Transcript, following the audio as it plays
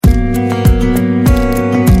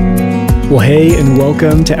Well, hey, and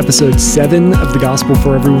welcome to episode 7 of the Gospel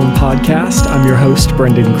for Everyone podcast. I'm your host,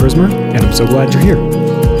 Brendan Krismer, and I'm so glad you're here.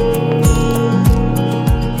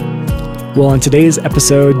 Well, on today's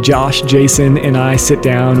episode, Josh, Jason, and I sit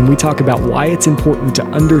down and we talk about why it's important to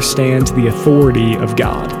understand the authority of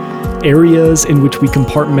God, areas in which we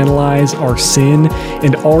compartmentalize our sin,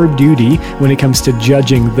 and our duty when it comes to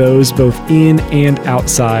judging those both in and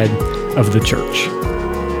outside of the church.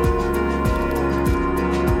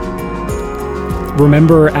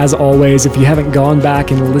 Remember, as always, if you haven't gone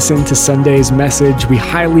back and listened to Sunday's message, we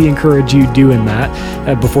highly encourage you doing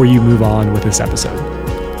that before you move on with this episode.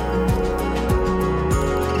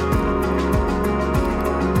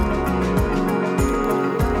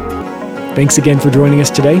 Thanks again for joining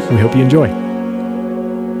us today. We hope you enjoy.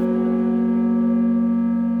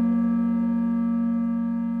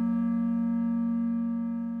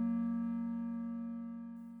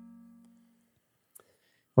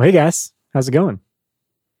 Well, hey guys, how's it going?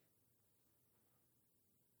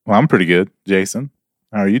 Well, I'm pretty good, Jason.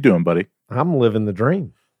 How are you doing, buddy? I'm living the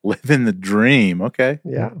dream. Living the dream. Okay.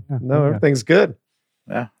 Yeah. No, everything's good.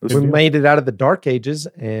 Yeah. We made it out of the dark ages,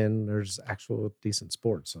 and there's actual decent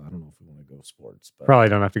sports. So I don't know if we want to go sports. But Probably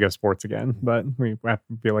don't have to go sports again, but I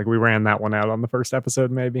feel like we ran that one out on the first episode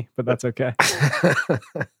maybe, but that's okay.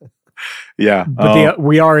 Yeah. But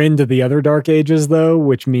we are into the other dark ages, though,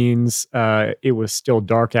 which means it was still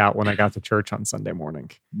dark out when I got to church on Sunday morning.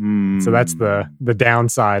 So that's the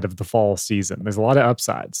downside of the fall season. There's a lot of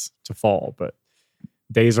upsides to fall, but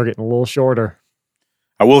days are getting a little shorter.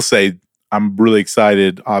 I will say I'm really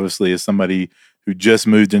excited, obviously, as somebody who just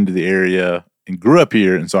moved into the area and grew up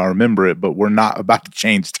here, and so I remember it, but we're not about to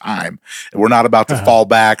change time. We're not about to fall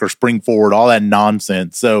back or spring forward, all that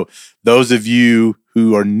nonsense. So those of you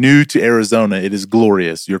who are new to Arizona, it is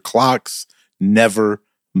glorious. Your clocks never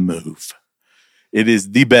move. It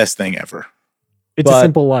is the best thing ever. It's a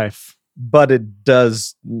simple life. But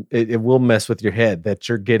it will mess with your head that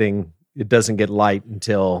it doesn't get light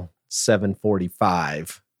until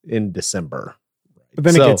 7:45 in December. But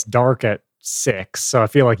then it gets dark at 6. So I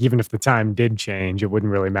feel like even if the time did change, it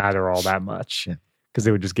wouldn't really matter all that much because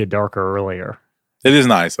it would just get darker earlier. It is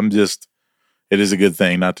nice. It is a good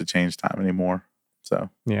thing not to change time anymore. So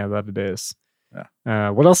yeah, that it is. Yeah.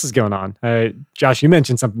 What else is going on? Josh, you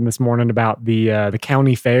mentioned something this morning about the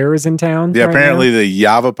county fairs in town. Yeah, right apparently now? the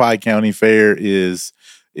Yavapai County Fair is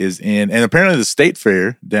in, and apparently the state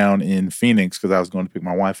fair down in Phoenix, because I was going to pick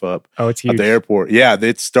my wife up. Oh, it's huge. At the airport. Yeah,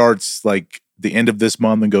 it starts like the end of this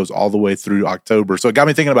month and goes all the way through October. So it got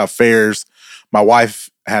me thinking about fairs. My wife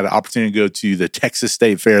had an opportunity to go to the Texas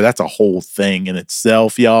State Fair. That's a whole thing in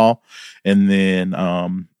itself, y'all. And then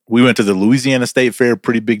we went to the Louisiana State Fair,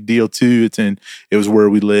 pretty big deal too. It was where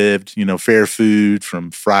we lived, fair food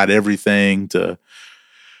from fried everything to.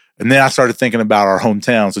 And then I started thinking about our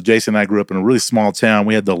hometown. So Jason and I grew up in a really small town.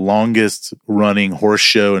 We had the longest running horse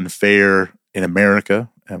show and fair in America.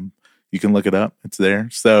 You can look it up. It's there.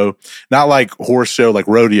 So not like horse show, like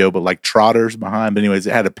rodeo, but like trotters behind. But anyways,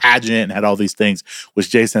 it had a pageant and had all these things, which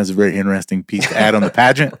Jason has a very interesting piece to add on the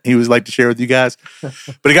pageant he would like to share with you guys.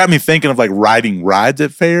 But it got me thinking of like riding rides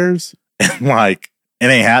at fairs. And like, it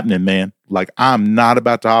ain't happening, man. Like, I'm not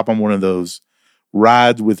about to hop on one of those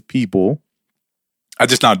rides with people. I'm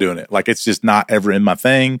just not doing it. Like, it's just not ever in my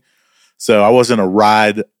thing. So I wasn't the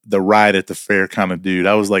ride at the fair kind of dude.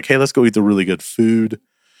 I was like, hey, let's go eat the really good food.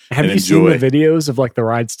 Have you seen the videos of like the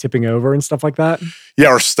rides tipping over and stuff like that? Yeah,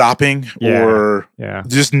 or stopping, or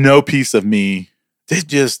just no piece of me.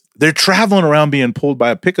 They're traveling around being pulled by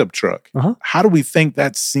a pickup truck. How do we think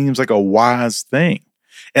that seems like a wise thing?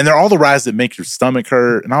 And they're all the rides that make your stomach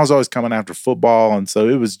hurt. And I was always coming after football. And so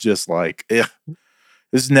it was just like, this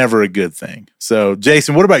is never a good thing. So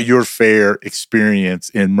Jason, what about your fair experience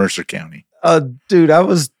in Mercer County? Dude,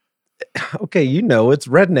 okay, it's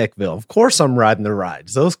Redneckville. Of course I'm riding the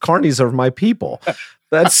rides. Those carnies are my people.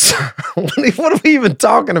 That's what are we even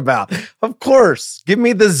talking about? Of course. Give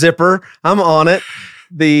me the zipper. I'm on it.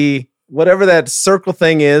 The whatever that circle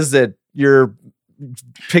thing is that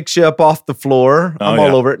picks you up off the floor. I'm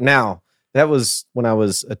all over it. Now, that was when I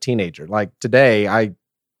was a teenager. Like today, I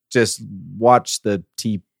just watch the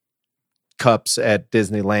teacups at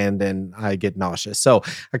Disneyland and I get nauseous. So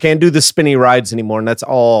I can't do the spinny rides anymore, and that's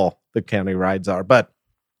all the county rides are. But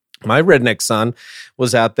my redneck son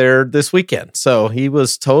was out there this weekend. So he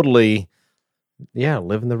was totally,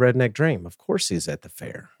 living the redneck dream. Of course he's at the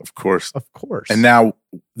fair. Of course. And now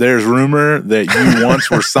there's rumor that you once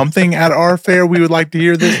were something at our fair. We would like to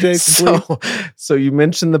hear this, Jason. So you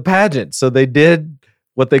mentioned the pageant. So they did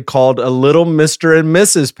what they called a little Mr. and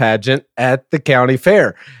Mrs. pageant at the county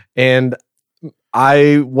fair. And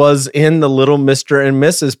I was in the little Mr. and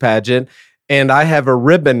Mrs. pageant, and I have a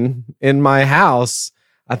ribbon in my house.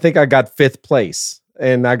 I think I got 5th place.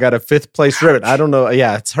 And I got a 5th place ribbon. I don't know.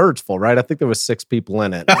 Yeah, it's hurtful, right? I think there was 6 people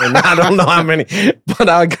in it. And I don't know how many, but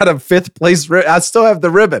I got a 5th place ribbon. I still have the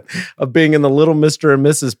ribbon of being in the little Mr. and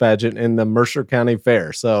Mrs. pageant in the Mercer County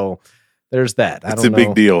Fair. So there's that. It's a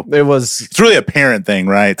big deal. It's really a parent thing,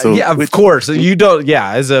 right? So yeah, of course. You don't,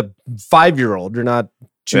 as a 5-year-old, you're not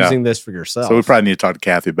choosing this for yourself. So we probably need to talk to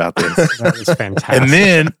Kathy about this. That was fantastic. And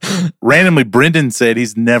then randomly, Brendan said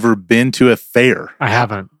he's never been to a fair. I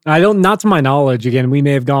haven't. I don't, not to my knowledge. Again, we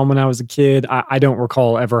may have gone when I was a kid. I don't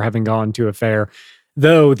recall ever having gone to a fair.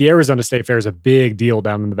 Though the Arizona State Fair is a big deal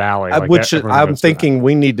down in the valley. Which I'm thinking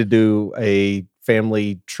we need to do a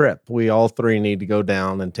family trip. We all 3 need to go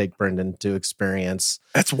down and take Brendan to experience.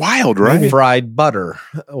 That's wild, right? Fried butter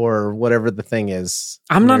or whatever the thing is.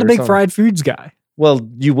 I'm not a big fried foods guy. Well,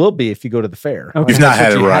 you will be if you go to the fair. Okay. You've not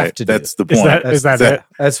had it right. That's the point. Is that it?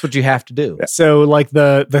 That's what you have to do. So, like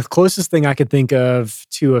the closest thing I could think of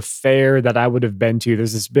to a fair that I would have been to,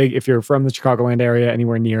 there's this big, if you're from the Chicagoland area,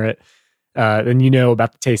 anywhere near it, then you know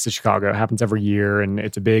about the Taste of Chicago. It happens every year, and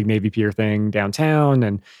it's a big Navy Pier thing downtown.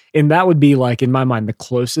 And that would be, like, in my mind, the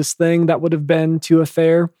closest thing that would have been to a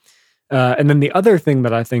fair. And then the other thing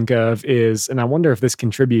that I think of is, and I wonder if this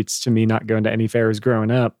contributes to me not going to any fairs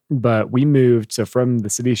growing up, but we moved, so from the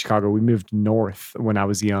city of Chicago, we moved north when I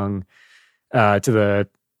was young to the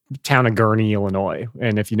town of Gurnee, Illinois.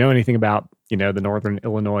 And if you know anything about, the northern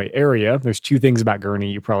Illinois area, there's 2 things about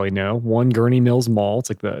Gurnee you probably know. One, Gurnee Mills Mall. It's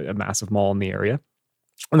like a massive mall in the area.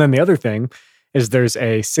 And then the other thing is there's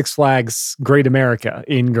a Six Flags Great America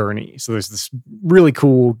in Gurnee. So there's this really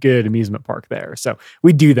cool, good amusement park there. So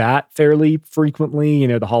we do that fairly frequently.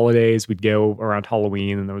 The holidays, we'd go around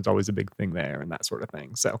Halloween, and there was always a big thing there and that sort of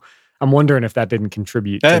thing. So I'm wondering if that didn't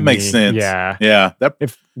contribute. That makes sense. Yeah. Yeah.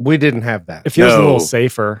 If we didn't have that. It feels a little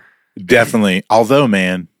safer. Definitely. Although,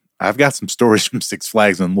 man, I've got some stories from Six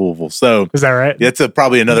Flags in Louisville. So is that right? It's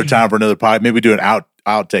probably another time for another pod. Maybe we do an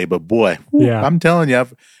outtake, but boy, I'm telling you.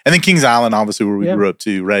 And then Kings Island, obviously, where we grew up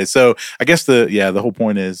too, right? So I guess the whole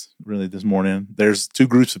point is really this morning, there's 2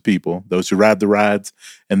 groups of people: those who ride the rides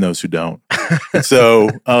and those who don't. And so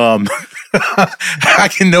I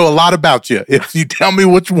can know a lot about you if you tell me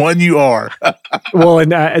which one you are. Well,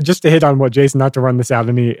 and just to hit on what Jason, not to run this out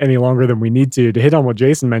any longer than we need to hit on what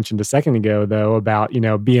Jason mentioned a second ago, though, about,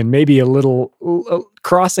 being maybe a little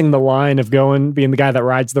crossing the line of being the guy that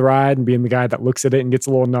rides the ride and being the guy that looks at it and gets a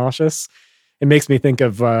little nauseous. It makes me think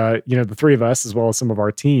of, the 3 of us, as well as some of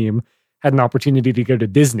our team, had an opportunity to go to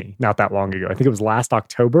Disney not that long ago. I think it was last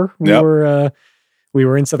October. We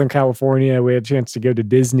were in Southern California. We had a chance to go to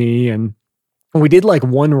Disney, and we did like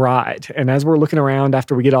one ride. And as we're looking around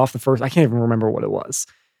after we get off the first, I can't even remember what it was.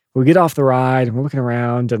 We get off the ride and we're looking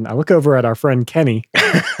around, and I look over at our friend Kenny,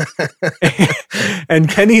 and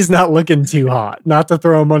Kenny's not looking too hot. Not to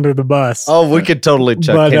throw him under the bus. Oh, we could totally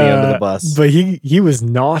chuck Kenny under the bus. But he was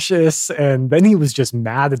nauseous, and then he was just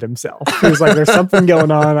mad at himself. He was like, "There's something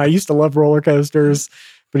going on." I used to love roller coasters,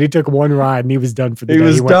 but he took one ride and he was done for the day. He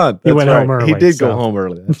was done. He went home early. He did go home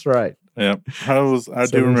early. That's right. Yeah, I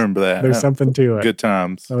do remember that. There's something to it. Good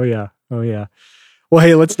times. Oh yeah. Well,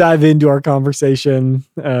 hey, let's dive into our conversation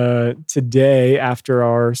today after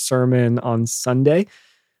our sermon on Sunday.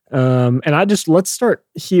 And let's start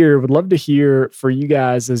here. Would love to hear for you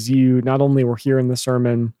guys, as you not only were hearing the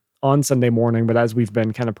sermon on Sunday morning, but as we've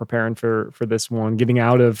been kind of preparing for this one, getting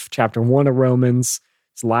out of chapter 1 of Romans,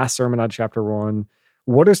 it's the last sermon out of chapter 1.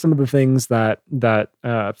 What are some of the things that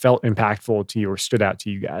felt impactful to you or stood out to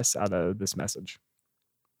you guys out of this message?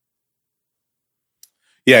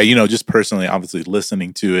 Yeah, just personally, obviously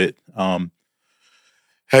listening to it,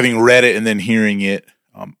 having read it and then hearing it,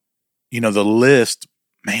 the list,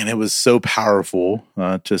 man, it was so powerful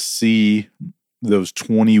to see those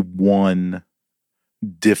 21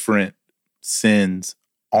 different sins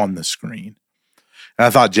on the screen. And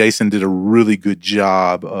I thought Jason did a really good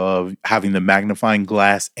job of having the magnifying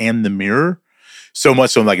glass and the mirror. So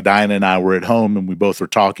much so, like Diana and I were at home and we both were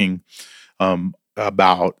talking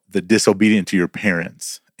about the disobedient to your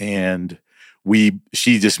parents. And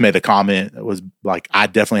she just made a comment that was like, I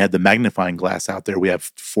definitely had the magnifying glass out there. We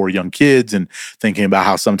have 4 young kids and thinking about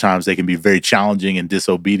how sometimes they can be very challenging and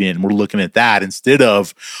disobedient. And we're looking at that instead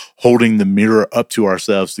of holding the mirror up to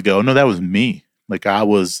ourselves to go, no, that was me. Like I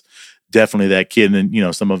was definitely that kid.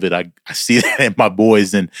 And, some of it, I see that in my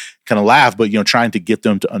boys and kind of laugh, but, trying to get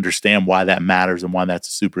them to understand why that matters and why that's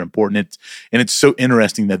super important. It's so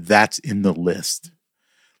interesting that that's in the list.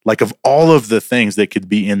 Like of all of the things that could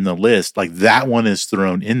be in the list, like that one is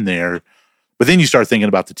thrown in there But then you start thinking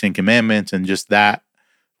about the 10 Commandments and just that,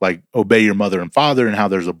 like obey your mother and father and how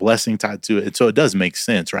there's a blessing tied to it. And so it does make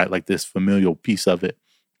sense, right? Like this familial piece of it.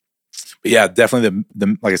 But yeah, definitely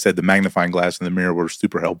the like I said, the magnifying glass and the mirror were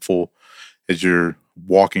super helpful as you're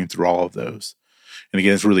walking through all of those. And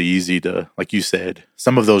again, it's really easy to, like you said,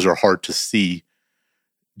 some of those are hard to see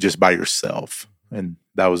just by yourself. And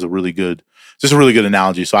that was a really good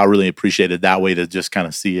analogy. So I really appreciated that way to just kind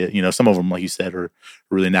of see it. You know, some of them, like you said, are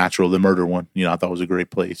really natural. The murder one, you know, I thought was a great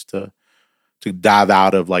place to dive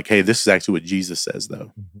out of like, hey, this is actually what Jesus says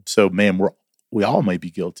though. Mm-hmm. So man, we all may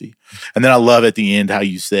be guilty. And then I love at the end how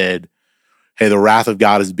you said, hey, the wrath of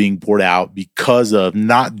God is being poured out because of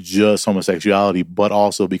not just homosexuality, but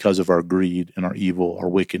also because of our greed and our evil, our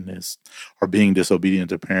wickedness, our being disobedient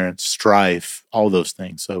to parents, strife, all those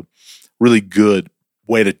things. So really good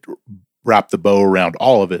way to wrap the bow around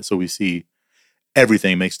all of it. So we see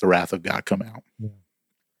everything makes the wrath of God come out.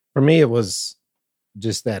 For me, it was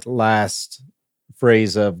just that last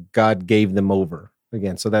phrase of God gave them over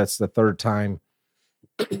again. So that's the third time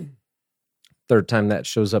that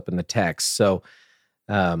shows up in the text. So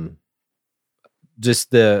for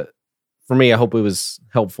me, I hope it was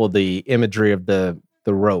helpful, the imagery of the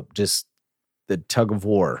rope, just the tug of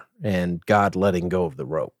war and God letting go of the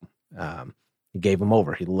rope. He gave them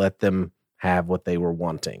over. He let them have what they were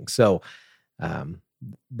wanting. So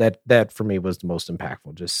that for me was the most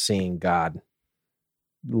impactful, just seeing God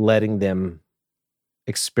letting them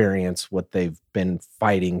experience what they've been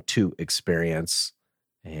fighting to experience,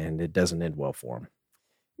 and it doesn't end well for them.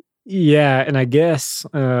 Yeah, and I guess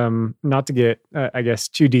not to get,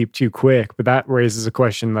 too deep too quick, but that raises a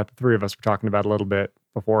question that the three of us were talking about a little bit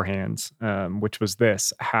beforehand, which was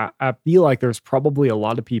this. I feel like there's probably a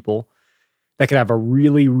lot of people that could have a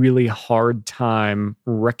really, really hard time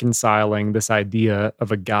reconciling this idea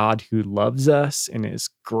of a God who loves us and is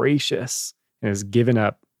gracious and has given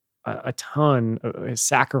up a ton, has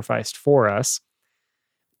sacrificed for us.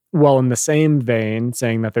 Well, in the same vein,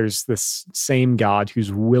 saying that there's this same God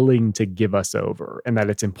who's willing to give us over and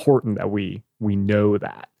that it's important that we know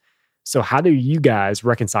that. So how do you guys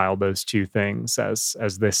reconcile those two things as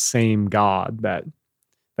this same God that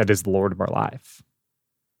is the Lord of our life?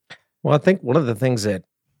 Well, I think one of the things that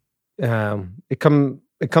it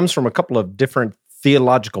comes from a couple of different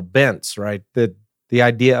theological bents, right? The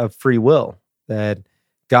idea of free will, that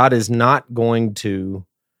God is not going to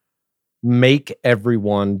make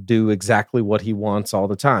everyone do exactly what he wants all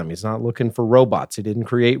the time. He's not looking for robots. He didn't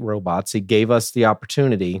create robots. He gave us the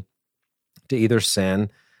opportunity to either sin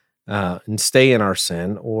and stay in our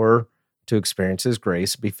sin, or to experience his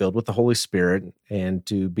grace, be filled with the Holy Spirit, and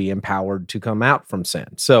to be empowered to come out from sin.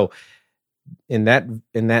 So in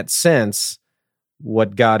that sense,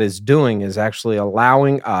 what God is doing is actually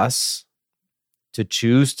allowing us to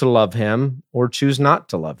choose to love him or choose not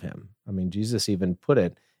to love him. I mean, Jesus even put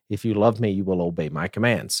it, if you love me, you will obey my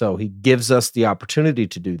commands. So he gives us the opportunity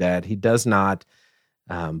to do that. He does not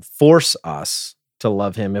force us to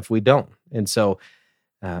love him if we don't. And so,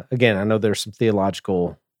 again, I know there's some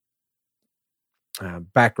theological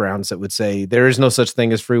backgrounds that would say there is no such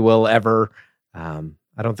thing as free will ever.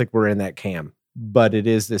 I don't think we're in that camp, but it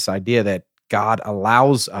is this idea that God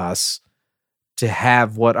allows us to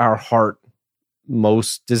have what our heart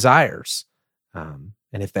most desires. And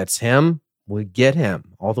if that's him, we get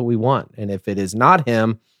him all that we want. And if it is not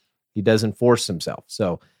him, he doesn't force himself.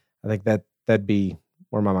 So I think that'd be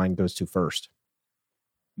where my mind goes to first.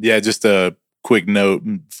 Yeah, just a quick note,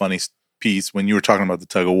 funny piece. When you were talking about the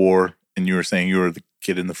tug of war and you were saying you were the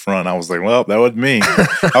kid in the front, I was like, well, that wasn't me.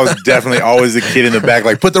 I was definitely always the kid in the back,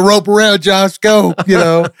 like, put the rope around, Josh, go,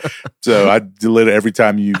 So I did it every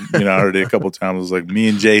time I heard it a couple of times. It was like me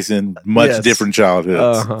and Jason, much different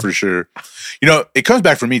childhoods, for sure. It comes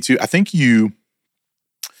back for me too. I think you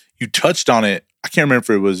touched on it. I can't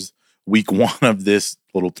remember if it was week 1 of this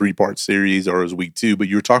little 3-part series or it was week 2, but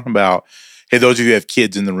you were talking about, hey, those of you who have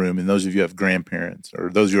kids in the room and those of you who have grandparents, or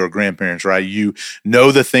those of you who are grandparents, right? You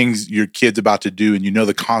know the things your kid's about to do and you know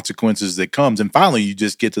the consequences that comes. And finally, you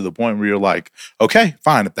just get to the point where you're like, okay,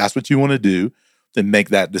 fine. If that's what you want to do, then make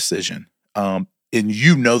that decision. And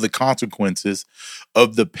you know the consequences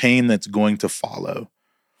of the pain that's going to follow.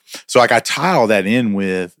 So like I tie all that in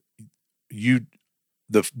with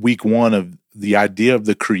the week 1 of the idea of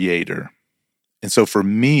the creator. And so for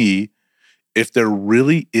me, if there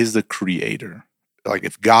really is a creator, like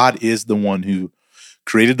if God is the one who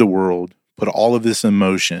created the world, put all of this in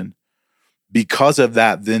motion, because of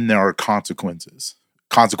that, then there are consequences.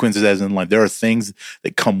 Consequences as in, like, there are things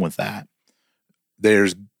that come with that.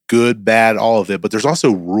 There's good, bad, all of it, but there's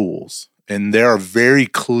also rules. And there are very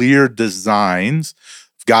clear designs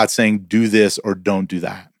God's saying, do this or don't do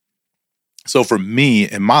that. So for me,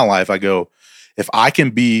 in my life, I go, if I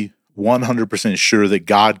can be 100% sure that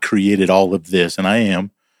God created all of this, and I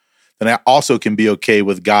am, then I also can be okay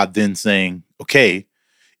with God then saying, okay,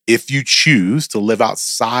 if you choose to live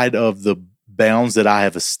outside of the bounds that I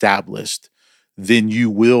have established, then you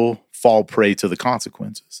will fall prey to the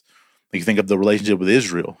consequences. Like you think of the relationship with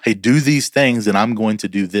Israel. Hey, do these things and I'm going to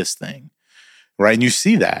do this thing, right? And you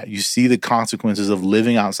see that. You see the consequences of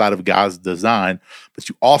living outside of God's design, but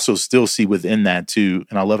you also still see within that too,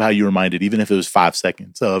 and I love how you reminded, even if it was 5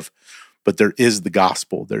 seconds of, but there is the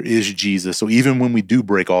gospel, there is Jesus. So even when we do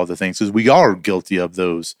break all the things, because we are guilty of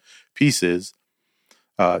those pieces,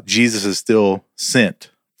 Jesus is still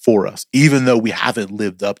sent for us, even though we haven't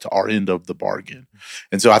lived up to our end of the bargain.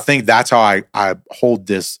 And so I think that's how I hold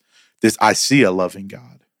this, I see a loving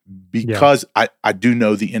God because I do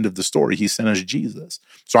know the end of the story. He sent us Jesus.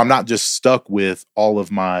 So I'm not just stuck with all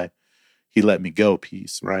of my, he let me go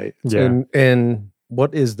piece, right? Yeah. And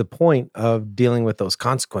what is the point of dealing with those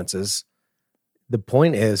consequences? The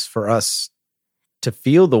point is for us to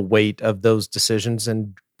feel the weight of those decisions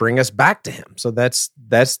and bring us back to him. So that's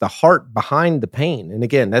the heart behind the pain. And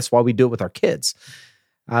again, that's why we do it with our kids.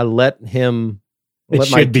 I let him. It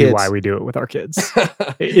should be why we do it with our kids.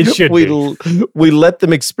 It should be. We let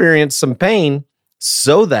them experience some pain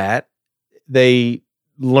so that they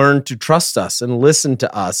learn to trust us and listen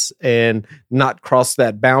to us and not cross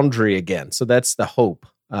that boundary again. So that's the hope.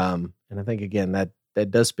 And I think, again, that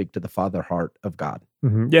does speak to the father heart of God.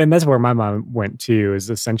 Mm-hmm. Yeah, and that's where my mind went to, is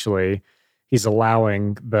essentially he's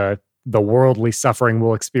allowing the worldly suffering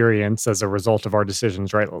we'll experience as a result of our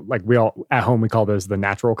decisions, right? Like we all at home, we call those the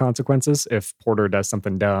natural consequences. If Porter does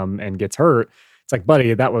something dumb and gets hurt, it's like,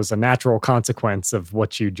 buddy, that was a natural consequence of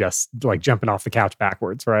what you just, like jumping off the couch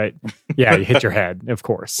backwards, right? Yeah, you hit your head, of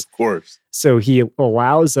course. Of course. So he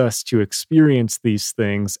allows us to experience these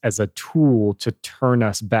things as a tool to turn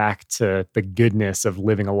us back to the goodness of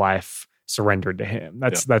living a life surrendered to him.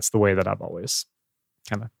 That's the way that I've always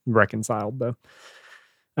kind of reconciled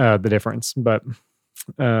the difference. But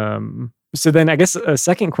so then I guess a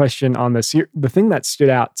second question on this, the thing that stood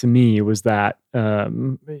out to me was that,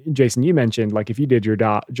 Jason, you mentioned, like, if you did your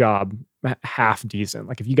job half decent,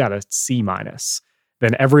 like if you got a C-,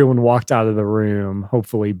 then everyone walked out of the room,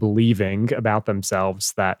 hopefully believing about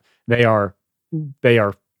themselves that they are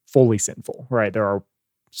fully sinful, right? There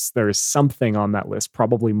is something on that list,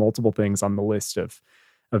 probably multiple things on the list of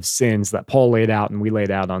sins that Paul laid out and we laid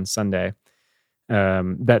out on Sunday,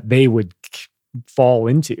 that they would fall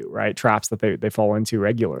into, right? Traps that they fall into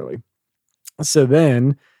regularly. So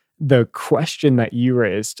then the question that you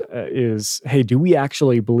raised is, hey, do we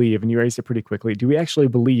actually believe, and you raised it pretty quickly, do we actually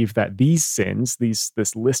believe that these sins,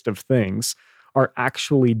 this list of things, are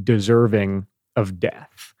actually deserving of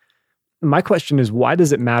death? My question is, why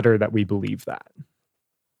does it matter that we believe that?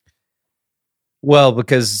 Well,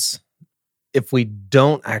 because if we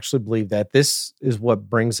don't actually believe that, this is what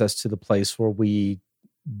brings us to the place where we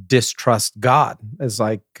distrust God. It's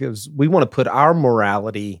like, because we want to put our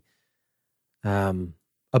morality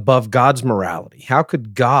above God's morality. How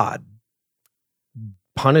could God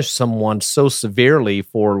punish someone so severely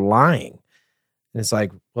for lying? And it's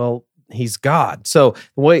like, well, he's God. So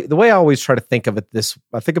the way I always try to think of it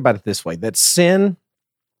I think about it this way, that sin,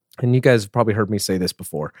 and you guys have probably heard me say this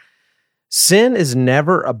before, sin is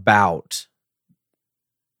never about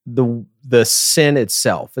the sin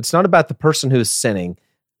itself. It's not about the person who is sinning.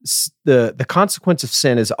 The consequence of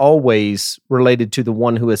sin is always related to the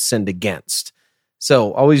one who has sinned against.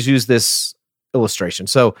 So always use this illustration.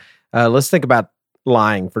 So let's think about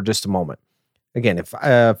lying for just a moment. Again, if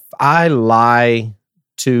I lie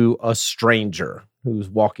to a stranger who's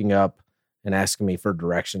walking up and asking me for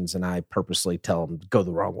directions and I purposely tell them to go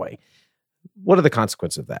the wrong way, what are the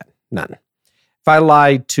consequences of that? None. If I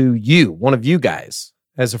lie to you, one of you guys,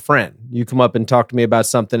 as a friend, you come up and talk to me about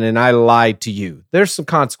something and I lie to you, there's some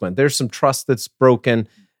consequence. There's some trust that's broken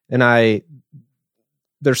and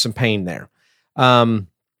there's some pain there.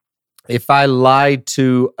 If I lie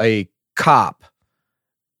to a cop,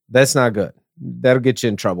 that's not good. That'll get you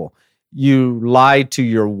in trouble. You lie to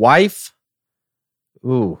your wife,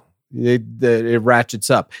 it ratchets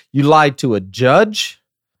up. You lie to a judge,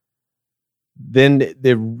 then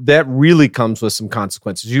that really comes with some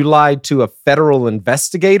consequences. You lied to a federal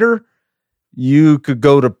investigator, you could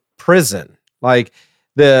go to prison. Like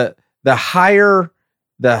the higher,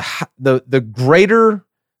 the greater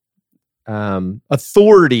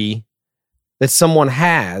authority that someone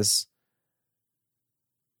has,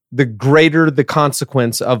 the greater the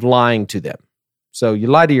consequence of lying to them. So you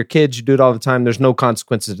lie to your kids, you do it all the time, there's no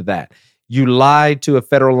consequences to that. you lie to a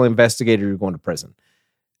federal investigator, you're going to prison.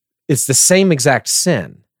 It's the same exact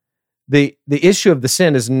sin. The issue of the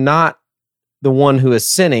sin is not the one who is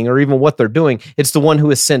sinning or even what they're doing. It's the one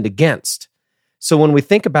who is sinned against. So when we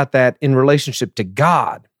think about that in relationship to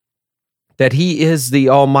God, that he is the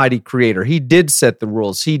almighty creator, he did set the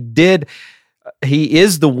rules, he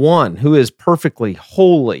is the one who is perfectly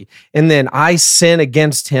holy, and then I sin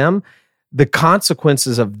against him, the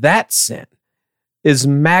consequences of that sin is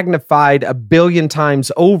magnified 1 billion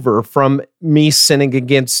times over from me sinning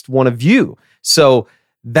against one of you. So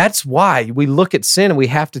that's why we look at sin and we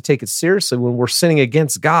have to take it seriously. When we're sinning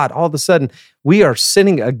against God, all of a sudden we are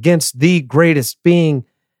sinning against the greatest being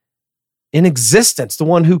in existence, the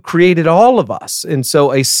one who created all of us. And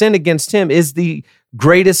so a sin against him is the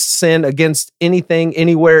greatest sin against anything,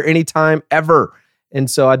 anywhere, anytime, ever. And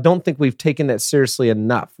so I don't think we've taken that seriously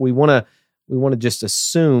enough. We want to just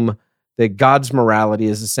assume that God's morality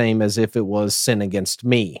is the same as if it was sin against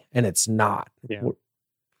me, and it's not. Yeah.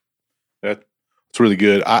 That's really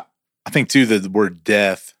good. I think too that the word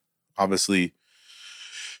death obviously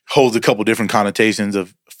holds a couple different connotations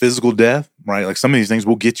of physical death, right? Like some of these things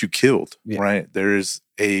will get you killed, right? There's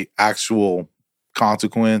a actual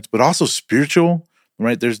consequence, but also spiritual,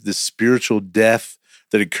 right? There's this spiritual death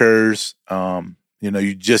that occurs.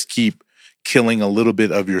 You just keep killing a little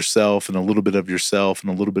bit of yourself and a little bit of yourself and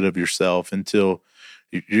a little bit of yourself until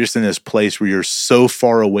you're just in this place where you're so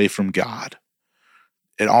far away from God,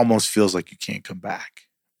 it almost feels like you can't come back,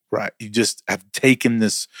 right? You just have taken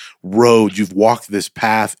this road, you've walked this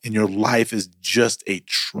path, and your life is just a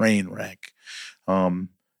train wreck. And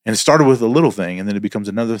it started with a little thing, and then it becomes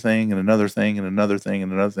another thing and another thing and another thing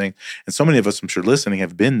and another thing. And so many of us, I'm sure listening,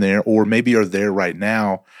 have been there or maybe are there right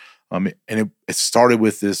now. And it started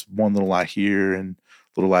with this one little lie here and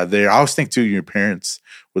little lie there. I always think too, your parents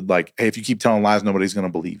would like, hey, if you keep telling lies, nobody's going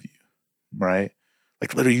to believe you, right?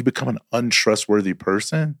 Like literally you become an untrustworthy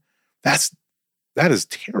person. That is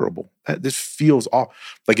terrible. This feels off.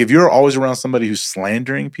 Like if you're always around somebody who's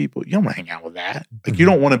slandering people, you don't want to hang out with that. Like you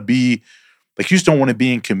don't want to be, like you just don't want to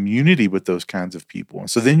be in community with those kinds of people. And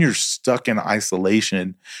so then you're stuck in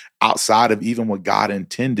isolation outside of even what God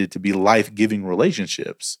intended to be life-giving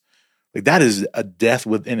relationships. Like that is a death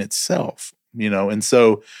within itself, And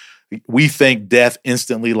so we think death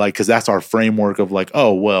instantly, like, because that's our framework of like,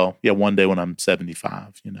 oh, well, yeah, one day when I'm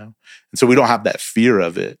 75, And so we don't have that fear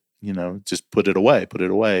of it, just put it away.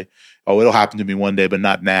 Oh, it'll happen to me one day, but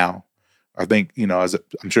not now. I think,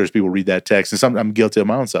 I'm sure as people read that text, and sometimes I'm guilty of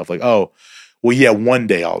my own self, like, oh, well, yeah, one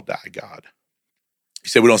day I'll die, God. You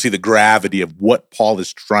said we don't see the gravity of what Paul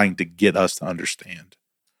is trying to get us to understand.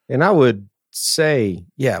 And I would say,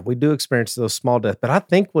 yeah, we do experience those small deaths, but I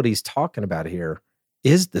think what he's talking about here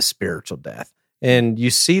is the spiritual death. And you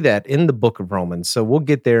see that in the book of Romans. So we'll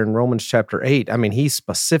get there in Romans chapter 8. I mean, he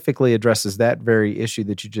specifically addresses that very issue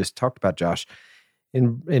that you just talked about, Josh.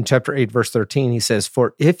 In chapter 8, verse 13, he says,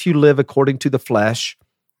 "For if you live according to the flesh,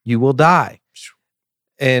 you will die."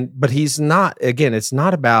 But he's not, again, it's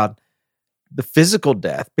not about the physical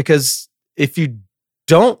death, because if you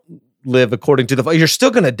don't live according to the flesh, you're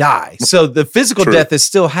still going to die. So the physical death is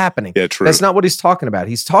still happening. Yeah, true. That's not what he's talking about.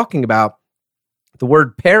 He's talking about the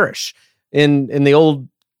word perish. In the old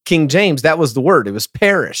King James, that was the word. It was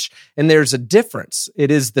perish. And there's a difference. It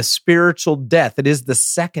is the spiritual death. It is the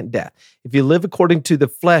second death. If you live according to the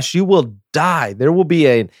flesh, you will die. There will be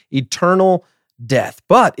an eternal death.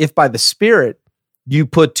 But if by the Spirit you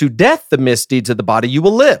put to death the misdeeds of the body, you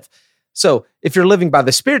will live. So if you're living by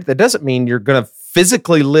the Spirit, that doesn't mean you're going to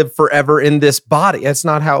physically live forever in this body. That's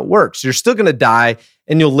not how it works. You're still going to die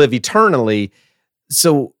and you'll live eternally.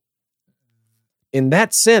 So in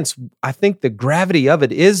that sense, I think the gravity of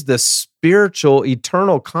it is the spiritual,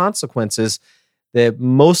 eternal consequences that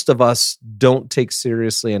most of us don't take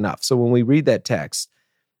seriously enough. So when we read that text,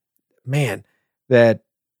 man, that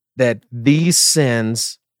these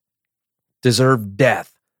sins deserve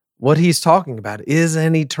death. What he's talking about is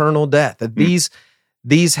an eternal death, that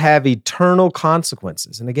these have eternal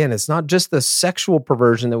consequences. And again, it's not just the sexual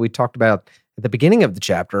perversion that we talked about at the beginning of the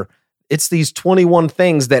chapter. It's these 21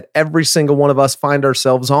 things that every single one of us find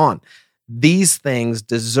ourselves on. These things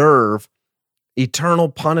deserve eternal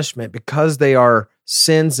punishment because they are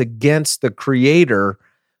sins against the Creator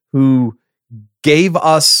who gave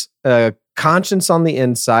us a conscience on the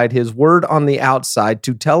inside, his word on the outside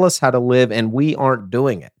to tell us how to live, and we aren't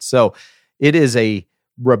doing it. So it is a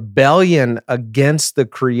rebellion against the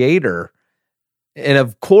Creator. And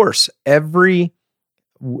of course, even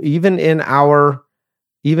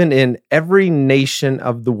in every nation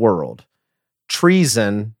of the world,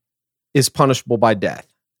 treason is punishable by death.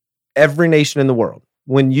 Every nation in the world.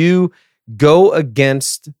 When you go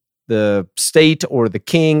against the state or the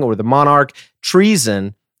king or the monarch,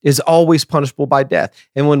 treason is always punishable by death.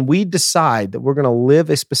 And when we decide that we're going to live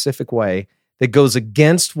a specific way that goes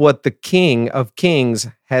against what the King of Kings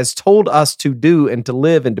has told us to do and to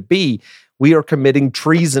live and to be, we are committing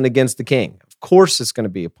treason against the king. Of course, it's going to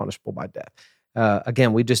be punishable by death.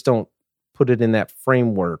 Again, we just don't put it in that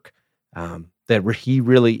framework that he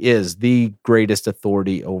really is the greatest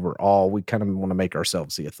authority over all. We kind of want to make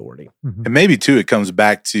ourselves the authority. And maybe, too, it comes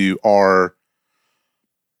back to our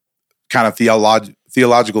kind of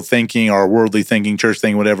theological thinking, our worldly thinking, church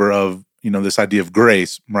thinking, whatever, of, this idea of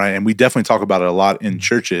grace, right? And we definitely talk about it a lot in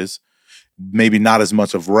churches, maybe not as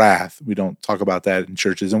much of wrath. We don't talk about that in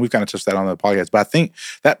churches, and we've kind of touched that on the podcast. But I think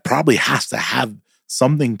that probably has to have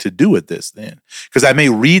something to do with this then. Because I may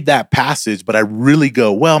read that passage, but I really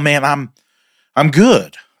go, well, man, I'm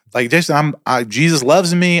good. Like, Jason, Jesus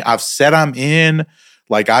loves me. I've said I'm in.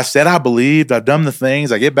 Like I said, I believed. I've done the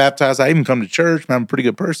things. I get baptized. I even come to church. Man, I'm a pretty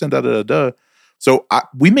good person. So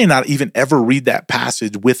we may not even ever read that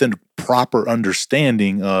passage with a proper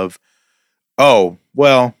understanding of, oh,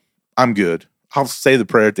 well, I'm good. I'll say the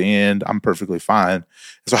prayer at the end. I'm perfectly fine.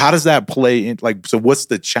 So how does that play in? So what's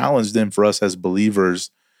the challenge then for us as believers?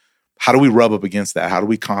 How do we rub up against that? How do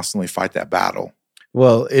we constantly fight that battle?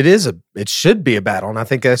 Well, it should be a battle. And I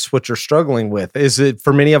think that's what you're struggling with.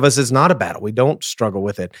 For many of us, it's not a battle. We don't struggle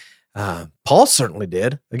with it. Paul certainly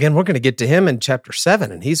did. Again, we're going to get to him in chapter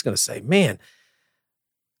 7, and he's going to say, man,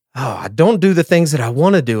 I don't do the things that I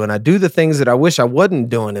want to do, and I do the things that I wish I wasn't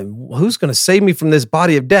doing, and who's going to save me from this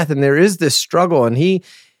body of death? And there is this struggle, and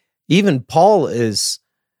even Paul is,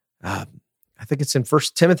 I think it's in 1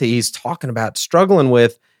 Timothy, he's talking about struggling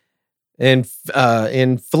with, in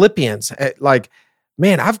Philippians, like,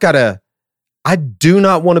 man, I do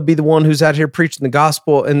not want to be the one who's out here preaching the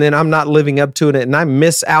gospel, and then I'm not living up to it, and I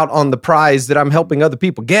miss out on the prize that I'm helping other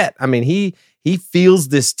people get. I mean, he feels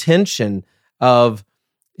this tension of,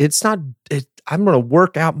 I'm going to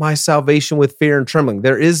work out my salvation with fear and trembling.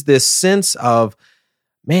 There is this sense of,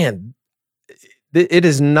 man, it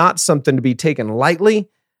is not something to be taken lightly.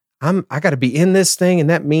 I got to be in this thing, and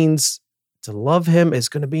that means to love him is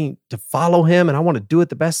going to be to follow him, and I want to do it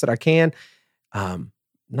the best that I can.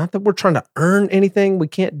 Not that we're trying to earn anything. We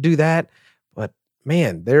can't do that. But,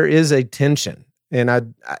 man, there is a tension,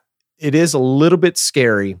 and it is a little bit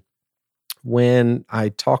scary when I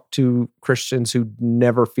talk to Christians who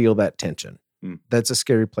never feel that tension. That's a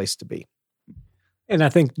scary place to be. And I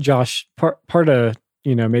think, Josh, part of,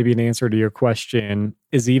 maybe an answer to your question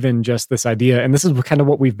is even just this idea, and this is kind of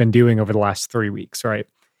what we've been doing over the last 3 weeks, right?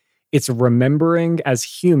 It's remembering as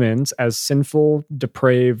humans, as sinful,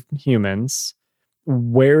 depraved humans,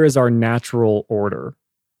 where is our natural order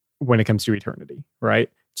when it comes to eternity, right?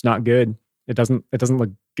 It's not good. It doesn't look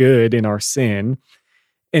good in our sin.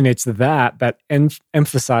 And it's that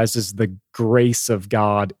emphasizes the grace of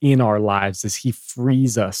God in our lives as he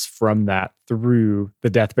frees us from that through the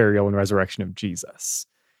death, burial, and resurrection of Jesus.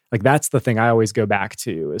 Like, that's the thing I always go back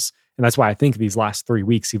to and that's why I think these last 3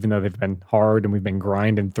 weeks, even though they've been hard and we've been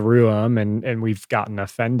grinding through them and we've gotten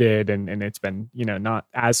offended and it's been, not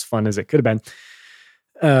as fun as it could have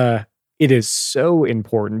been, it is so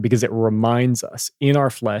important because it reminds us in our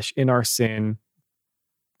flesh, in our sin,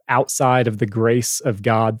 outside of the grace of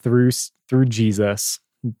God through Jesus,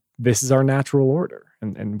 this is our natural order.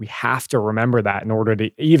 And we have to remember that in order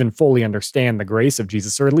to even fully understand the grace of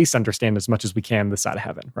Jesus, or at least understand as much as we can this side of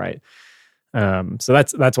heaven, right? So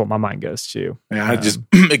that's what my mind goes to. Yeah,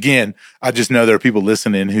 I just know there are people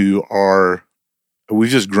listening we've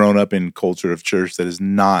just grown up in culture of church that is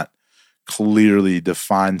not clearly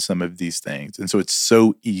defined some of these things. And so it's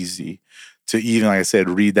so easy to even, like I said,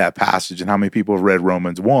 read that passage, and how many people have read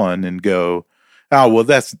Romans 1 and go, oh, well,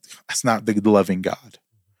 that's not the loving God.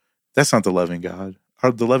 That's not the loving God.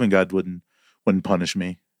 The loving God wouldn't punish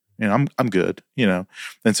me. I'm good,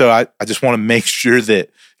 And so I just want to make sure that,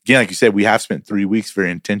 again, like you said, we have spent 3 weeks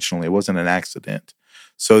very intentionally. It wasn't an accident,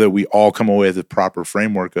 so that we all come away with the proper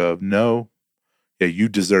framework of, no, yeah, you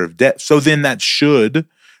deserve death. So then that should,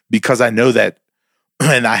 because I know that,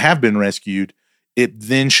 and I have been rescued, it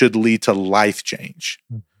then should lead to life change.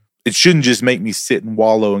 It shouldn't just make me sit and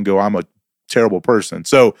wallow and go, I'm a terrible person.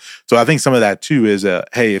 So I think some of that too is,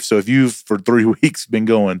 hey, if you've for 3 weeks been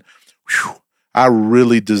going, I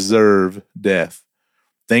really deserve death.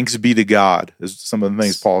 Thanks be to God, is some of the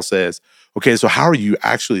things Paul says. Okay, so how are you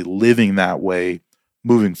actually living that way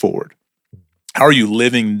moving forward? How are you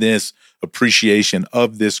living this appreciation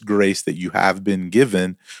of this grace that you have been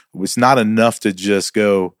given? It's not enough to just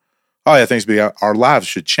go, oh yeah, thanks be God. Our lives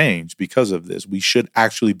should change because of this. We should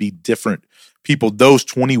actually be different people, those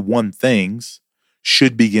 21 things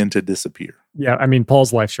should begin to disappear. Yeah, I mean,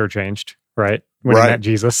 Paul's life sure changed, right? When he Right. met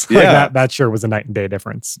Jesus. Yeah. That sure was a night and day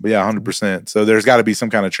difference. Yeah, 100%. So there's got to be some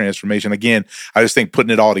kind of transformation. Again, I just think putting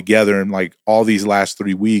it all together and like all these last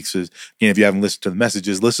 3 weeks is, again, if you haven't listened to the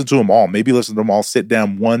messages, listen to them all. Maybe listen to them all. Sit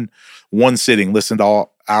down one sitting, listen to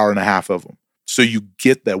all hour and a half of them. So you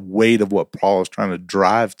get that weight of what Paul is trying to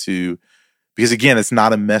drive to. Because again, it's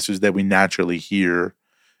not a message that we naturally hear.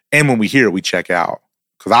 And when we hear it, we check out.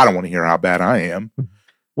 Because I don't want to hear how bad I am.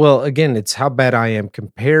 Well, again, it's how bad I am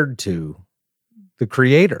compared to the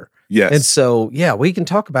Creator. Yes. And so, yeah, we can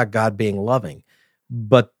talk about God being loving,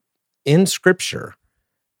 but in Scripture,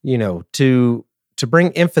 to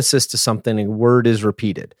bring emphasis to something, a word is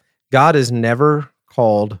repeated. God is never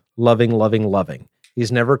called loving, loving, loving.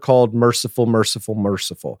 He's never called merciful, merciful,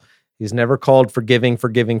 merciful. He's never called forgiving,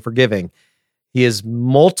 forgiving, forgiving. He is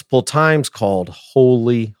multiple times called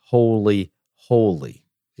holy, holy, holy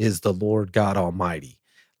is the Lord God Almighty.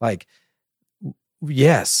 Like,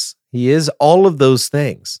 yes, he is all of those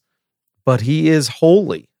things, but he is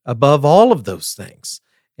holy above all of those things.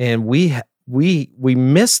 And we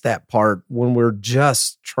miss that part when we're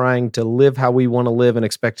just trying to live how we want to live and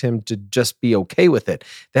expect him to just be okay with it.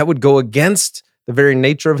 That would go against the very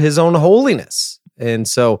nature of his own holiness. And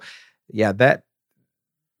so, yeah, that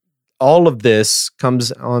all of this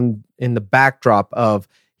comes on in the backdrop of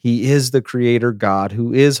he is the Creator God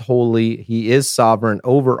who is holy. He is sovereign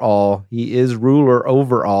over all. He is ruler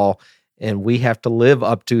over all. And we have to live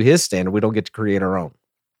up to his standard. We don't get to create our own.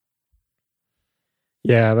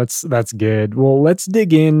 Yeah, that's good. Well, let's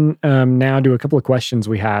dig in now to a couple of questions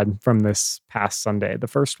we had from this past Sunday. The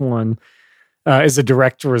first one is a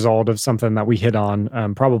direct result of something that we hit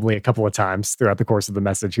on probably a couple of times throughout the course of the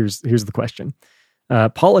message. Here's the question.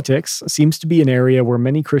 Politics seems to be an area where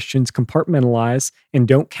many Christians compartmentalize and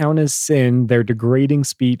don't count as sin their degrading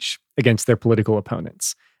speech against their political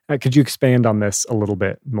opponents. Could you expand on this a little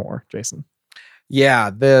bit more, Jason? Yeah,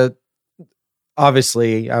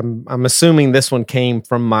 obviously, I'm assuming this one came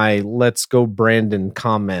from my "Let's Go Brandon"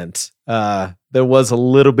 comment. There was a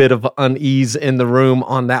little bit of unease in the room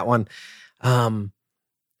on that one, and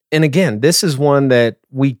again, this is one that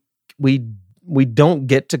we don't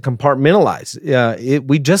get to compartmentalize.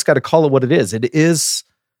 We just got to call it what it is. It is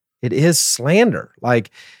slander.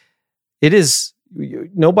 Like, it is.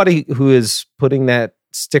 Nobody who is putting that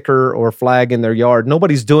sticker or flag in their yard,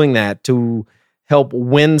 nobody's doing that to help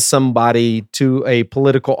win somebody to a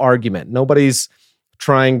political argument. Nobody's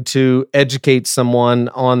trying to educate someone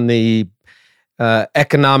on the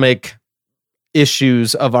economic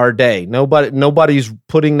issues of our day. Nobody's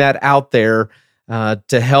putting that out there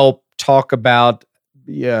to help talk about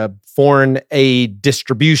foreign aid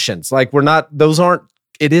distributions. Like,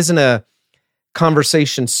 it isn't a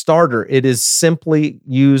conversation starter. It is simply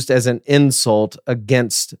used as an insult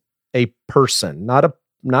against a person,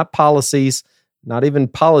 not policies, not even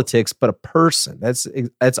politics, but a person.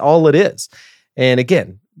 That's all it is. And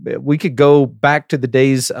again, we could go back to the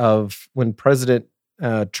days of when President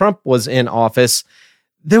Trump was in office.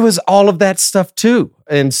 There was all of that stuff too.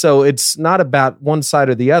 And so it's not about one side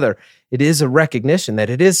or the other. It is a recognition that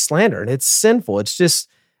it is slander and it's sinful. It's just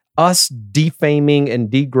us defaming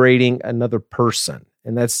and degrading another person.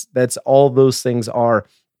 And that's all those things are.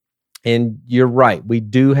 And you're right. We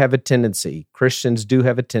do have a tendency, Christians do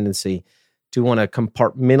have a tendency to want to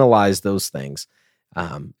compartmentalize those things.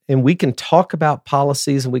 And we can talk about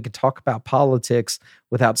policies and we can talk about politics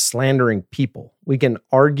without slandering people. We can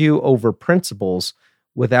argue over principles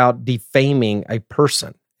without defaming a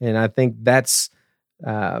person. And I think that's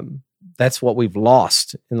what we've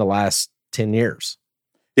lost in the last 10 years.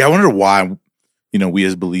 Yeah, I wonder why, we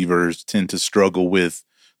as believers tend to struggle with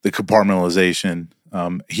the compartmentalization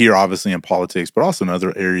here, obviously in politics, but also in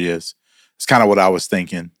other areas. It's kind of what I was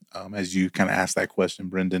thinking as you kind of asked that question,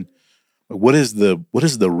 Brendan. What is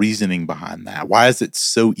the reasoning behind that? Why is it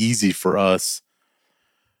so easy for us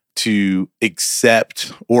to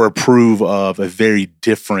accept or approve of a very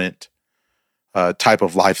different type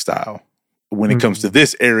of lifestyle when it comes to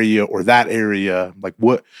this area or that area? Like,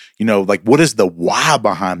 what is the why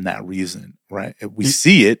behind that reason, right? We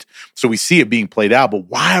see it, so we see it being played out, but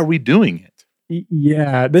why are we doing it?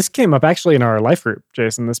 Yeah, this came up actually in our life group,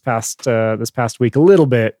 Jason, this past week, a little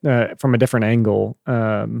bit from a different angle.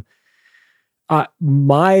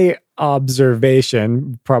 My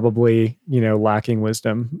observation, probably, lacking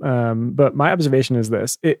wisdom, but my observation is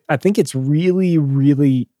this. I think it's really,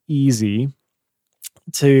 really easy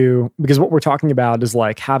because what we're talking about is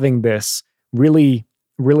like having this really,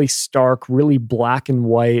 really stark, really black and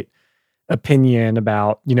white opinion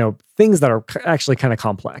about, things that are actually kind of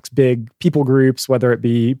complex, big people groups, whether it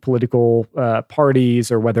be political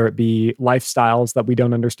parties or whether it be lifestyles that we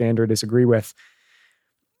don't understand or disagree with.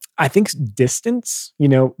 I think distance,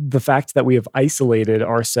 the fact that we have isolated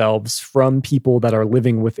ourselves from people that are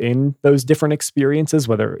living within those different experiences,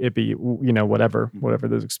 whether it be, whatever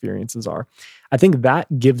those experiences are. I think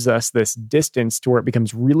that gives us this distance to where it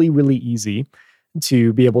becomes really, really easy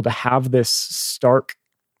to be able to have this stark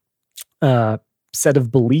set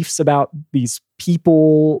of beliefs about these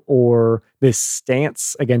people or this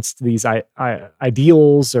stance against these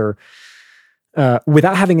ideals or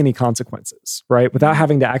without having any consequences, right? Without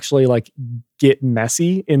having to actually get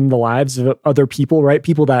messy in the lives of other people, right?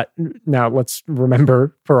 People that, now let's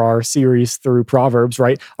remember for our series through Proverbs,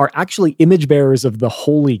 right, are actually image bearers of the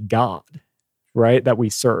holy God, right? That we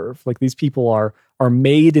serve. These people are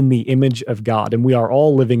made in the image of God, and we are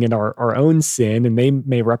all living in our own sin, and they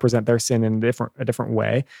may represent their sin in a different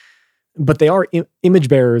way, but they are image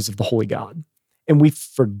bearers of the holy God. And we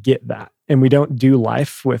forget that. And we don't do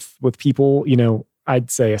life with people,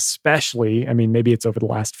 I'd say especially, maybe it's over the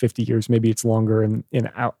last 50 years, maybe it's longer in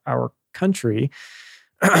our country,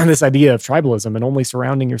 this idea of tribalism and only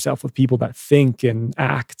surrounding yourself with people that think and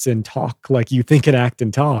act and talk like you think and act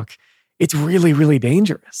and talk. It's really, really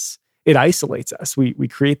dangerous. It isolates us. We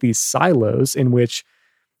create these silos in which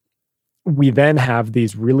we then have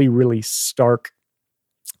these really, really stark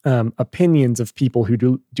opinions of people who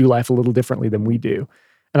do life a little differently than we do.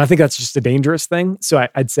 And I think that's just a dangerous thing. So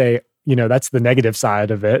I'd say, that's the negative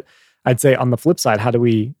side of it. I'd say on the flip side, how do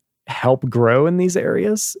we help grow in these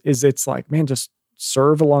areas? It's just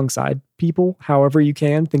serve alongside people however you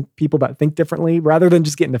can, people that think differently rather than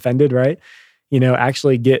just getting offended, right?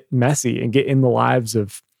 Actually get messy and get in the lives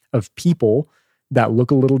of people that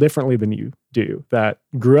look a little differently than you do, that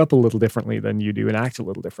grew up a little differently than you do and act a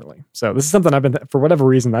little differently. So this is something I've been, for whatever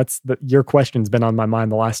reason, your question's been on my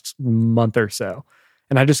mind the last month or so.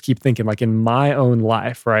 And I just keep thinking in my own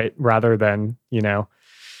life, right? Rather than,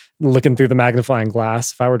 looking through the magnifying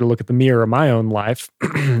glass, if I were to look at the mirror of my own life,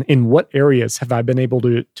 in what areas have I been able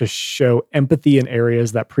to show empathy in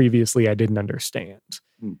areas that previously I didn't understand?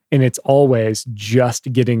 And it's always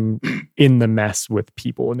just getting in the mess with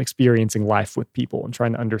people and experiencing life with people and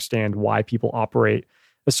trying to understand why people operate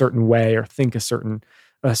a certain way or think a certain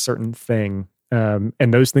thing. And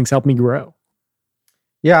those things help me grow.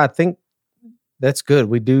 Yeah, I think that's good.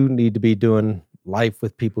 We do need to be doing life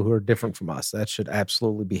with people who are different from us. That should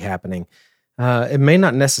absolutely be happening. It may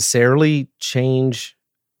not necessarily change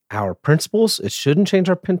our principles. It shouldn't change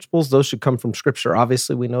our principles. Those should come from Scripture.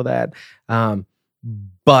 Obviously, we know that.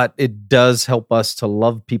 But it does help us to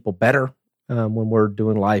love people better when we're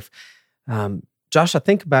doing life. Josh, I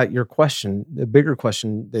think about your question, the bigger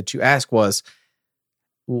question that you asked was,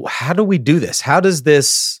 how do we do this? How does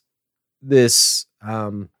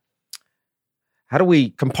how do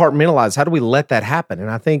we compartmentalize? How do we let that happen?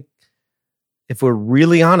 And I think if we're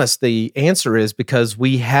really honest, the answer is because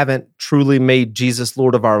we haven't truly made Jesus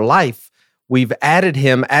Lord of our life. We've added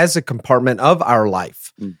him as a compartment of our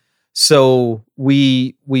life. So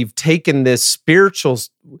we've taken this spiritual.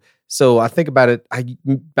 So I think about it.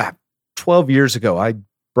 About 12 years ago, I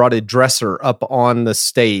brought a dresser up on the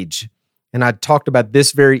stage, and I talked about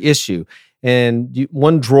this very issue. And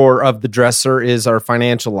one drawer of the dresser is our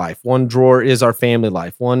financial life. One drawer is our family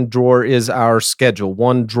life. One drawer is our schedule.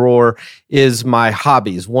 One drawer is my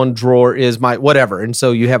hobbies. One drawer is my whatever. And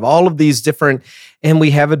so you have all of these different, and we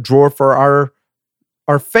have a drawer for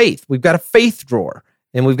our faith. We've got a faith drawer.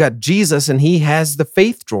 And we've got Jesus, and he has the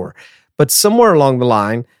faith drawer. But somewhere along the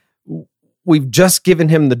line, we've just given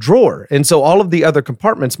him the drawer. And so all of the other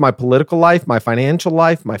compartments, my political life, my financial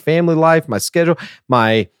life, my family life, my schedule,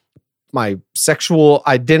 my sexual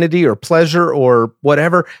identity or pleasure or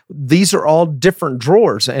whatever, these are all different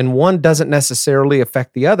drawers, and one doesn't necessarily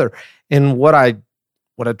affect the other. And what I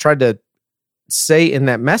tried to say in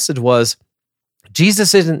that message was,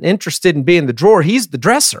 Jesus isn't interested in being the drawer, he's the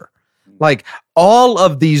dresser. All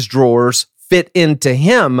of these drawers fit into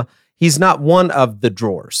him. He's not one of the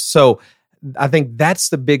drawers. So I think that's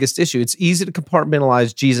the biggest issue. It's easy to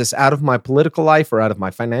compartmentalize Jesus out of my political life or out of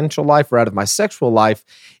my financial life or out of my sexual life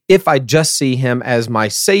if I just see him as my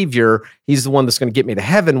savior. He's the one that's going to get me to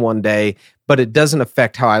heaven one day, but it doesn't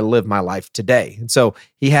affect how I live my life today. And so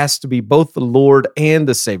he has to be both the Lord and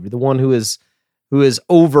the Savior, the one who is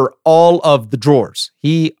over all of the drawers.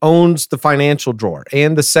 He owns the financial drawer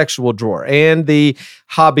and the sexual drawer and the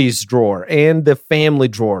hobbies drawer and the family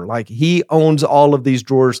drawer. He owns all of these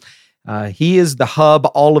drawers. He is the hub.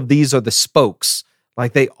 All of these are the spokes.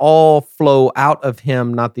 They all flow out of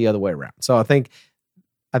him, not the other way around. So I think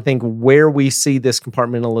I think where we see this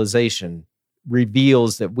compartmentalization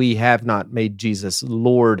reveals that we have not made Jesus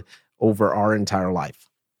Lord over our entire life.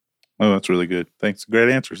 Oh, that's really good. Thanks. Great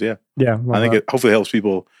answers. Yeah. Yeah. I think it hopefully helps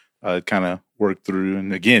people kind of work through.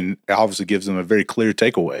 And again, it obviously gives them a very clear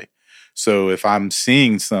takeaway. So if I'm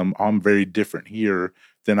seeing I'm very different here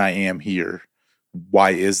than I am here.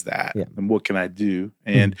 Why is that? Yeah. And what can I do?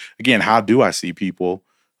 And again, how do I see people?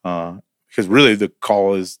 Because really the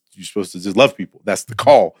call is you're supposed to just love people. That's the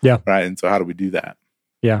call. Yeah. Right. And so how do we do that?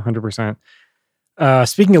 Yeah, 100%.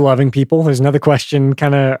 Speaking of loving people, there's another question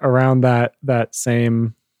kind of around that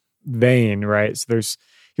same vein, right? So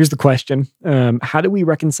here's the question. How do we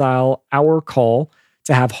reconcile our call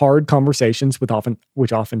to have hard conversations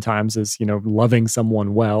which oftentimes is, loving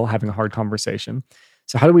someone well, having a hard conversation.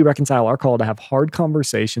 So how do we reconcile our call to have hard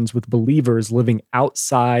conversations with believers living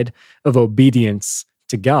outside of obedience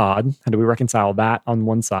to God? How do we reconcile that on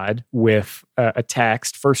one side with a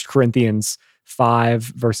text, 1 Corinthians 5,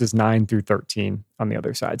 verses 9 through 13 on the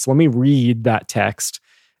other side? So let me read that text,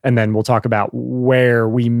 and then we'll talk about where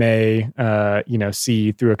we may,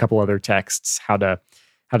 see through a couple other texts how to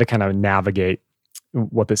kind of navigate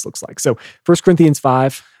what this looks like. So 1 Corinthians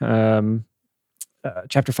 5,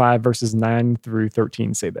 chapter 5, verses 9 through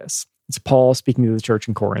 13 say this. It's Paul speaking to the church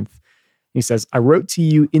in Corinth. He says, I wrote to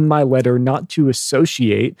you in my letter not to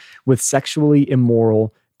associate with sexually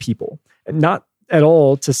immoral people. Not at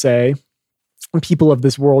all to say people of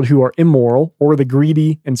this world who are immoral or the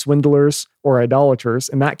greedy and swindlers or idolaters.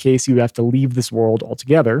 In that case, you have to leave this world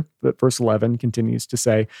altogether. But verse 11 continues to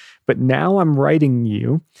say, but now I'm writing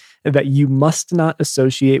you that you must not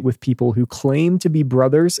associate with people who claim to be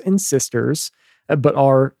brothers and sisters, but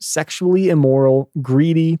are sexually immoral,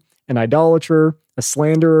 greedy, an idolater, a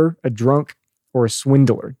slanderer, a drunk, or a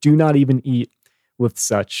swindler. Do not even eat with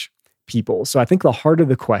such people. So I think the heart of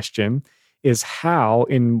the question is how,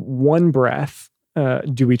 in one breath,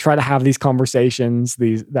 do we try to have these conversations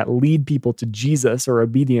that lead people to Jesus or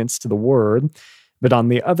obedience to the word, but in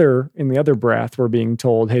the other breath, we're being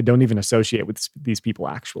told, hey, don't even associate with these people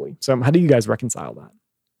actually. So how do you guys reconcile that?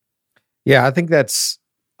 Yeah, I think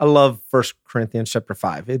I love 1 Corinthians chapter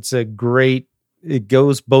 5. It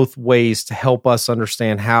goes both ways to help us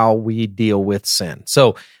understand how we deal with sin.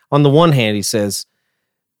 So on the one hand, he says,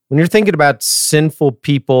 when you're thinking about sinful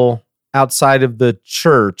people outside of the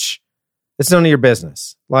church, it's none of your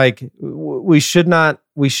business. Like we should not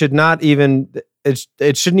even,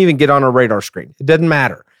 it shouldn't even get on our radar screen. It doesn't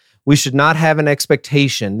matter. We should not have an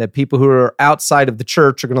expectation that people who are outside of the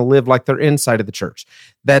church are going to live like they're inside of the church.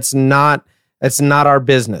 That's not our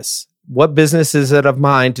business. What business is it of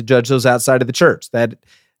mine to judge those outside of the church? That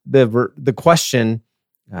the question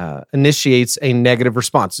initiates a negative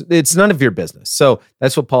response. It's none of your business. So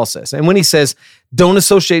that's what Paul says. And when he says, don't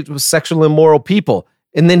associate with sexually immoral people,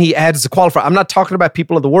 and then he adds the qualifier, I'm not talking about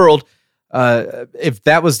people of the world. If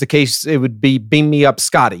that was the case, it would be beam me up,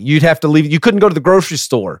 Scotty. You'd have to leave. You couldn't go to the grocery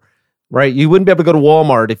store, right? You wouldn't be able to go to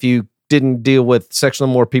Walmart if you didn't deal with sexually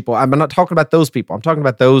immoral people. I'm not talking about those people. I'm talking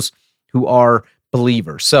about those who are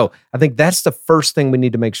believers. So I think that's the first thing we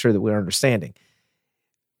need to make sure that we're understanding.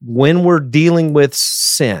 When we're dealing with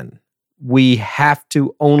sin, we have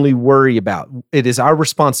to only worry about, it is our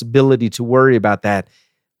responsibility to worry about that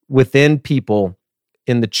within people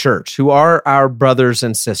in the church who are our brothers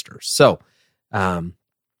and sisters. So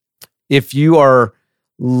if you are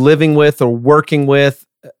living with or working with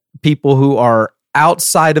people who are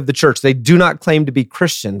outside of the church, they do not claim to be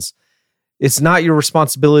Christians, it's not your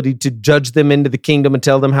responsibility to judge them into the kingdom and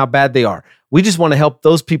tell them how bad they are. We just want to help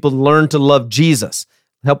those people learn to love Jesus,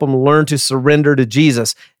 help them learn to surrender to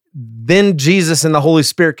Jesus. Then Jesus and the Holy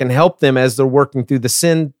Spirit can help them as they're working through the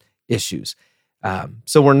sin issues.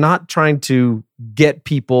 So we're not trying to get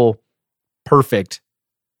people perfect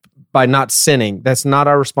by not sinning. That's not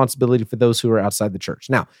our responsibility for those who are outside the church.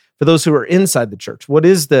 Now, for those who are inside the church, what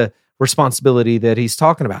is the responsibility that he's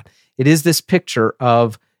talking about? It is this picture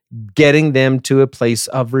of getting them to a place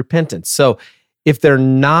of repentance. So if they're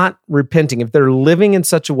not repenting, if they're living in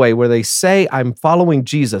such a way where they say, I'm following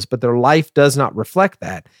Jesus, but their life does not reflect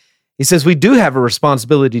that, he says we do have a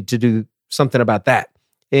responsibility to do something about that.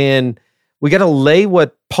 And we got to lay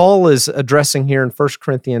what Paul is addressing here in 1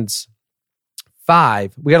 Corinthians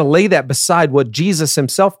 5, we got to lay that beside what Jesus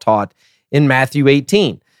himself taught in Matthew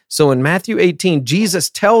 18. So in Matthew 18, Jesus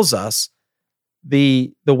tells us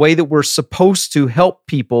the way that we're supposed to help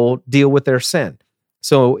people deal with their sin.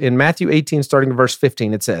 So in Matthew 18, starting in verse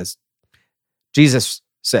 15, it says, Jesus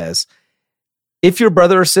says, if your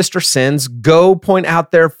brother or sister sins, go point out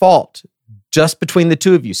their fault just between the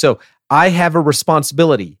two of you. So I have a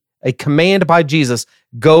responsibility a command by Jesus,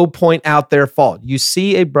 go point out their fault. You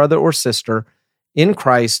see a brother or sister in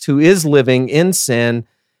Christ who is living in sin,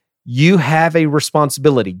 you have a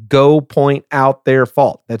responsibility. Go point out their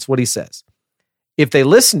fault. That's what he says. If they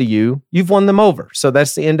listen to you, you've won them over. So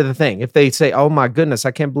that's the end of the thing. If they say, oh my goodness,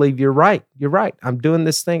 I can't believe you're right. You're right. I'm doing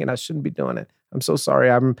this thing and I shouldn't be doing it. I'm so sorry.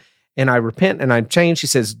 And I repent and I change. He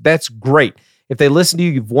says, that's great. If they listen to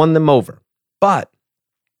you, you've won them over. But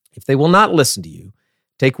if they will not listen to you,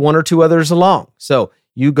 take one or two others along. So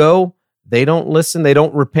you go, they don't listen, they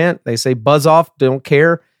don't repent. They say, buzz off, don't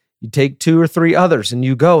care. You take two or three others and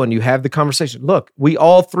you go and you have the conversation. Look, we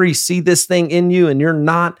all three see this thing in you and you're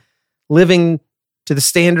not living to the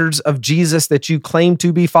standards of Jesus that you claim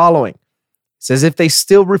to be following. It says if they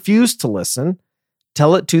still refuse to listen,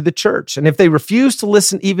 tell it to the church. And if they refuse to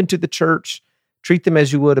listen even to the church, treat them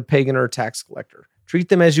as you would a pagan or a tax collector. Treat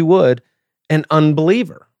them as you would an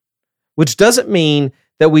unbeliever, which doesn't mean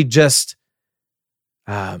that we just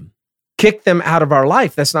kick them out of our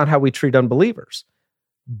life. That's not how we treat unbelievers.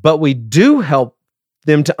 But we do help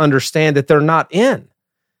them to understand that they're not in.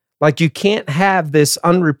 Like you can't have this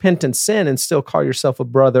unrepentant sin and still call yourself a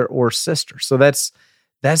brother or sister. So that's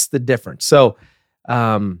the difference. So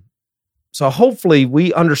hopefully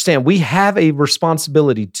we understand we have a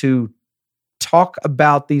responsibility to talk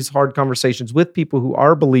about these hard conversations with people who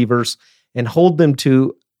are believers and hold them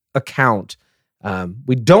to account.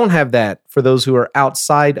 We don't have that for those who are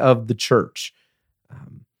outside of the church.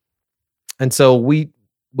 And so we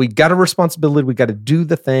got a responsibility. We got to do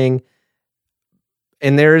the thing.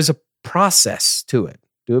 And there is a process to it.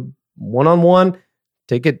 Do it one-on-one,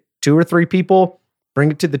 take it 2 or 3 people, bring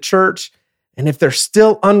it to the church. And if they're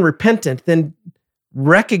still unrepentant, then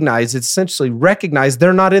recognize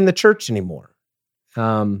they're not in the church anymore.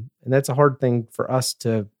 And that's a hard thing for us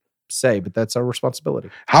to say, but that's our responsibility.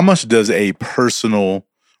 How much does a personal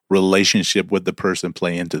relationship with the person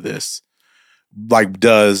play into this? Like,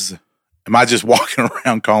 am I just walking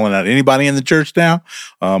around calling out anybody in the church now?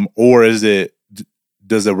 Or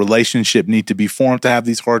does a relationship need to be formed to have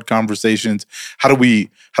these hard conversations? How do we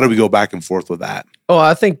go back and forth with that? Oh,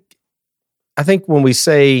 I think when we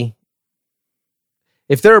say,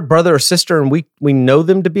 if they're a brother or sister and we know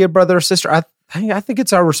them to be a brother or sister, I think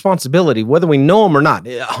it's our responsibility, whether we know them or not.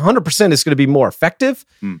 100% is going to be more effective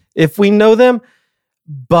if we know them.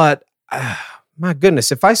 But my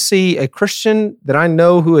goodness, if I see a Christian that I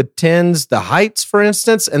know who attends the Heights, for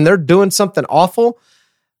instance, and they're doing something awful,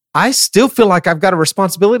 I still feel like I've got a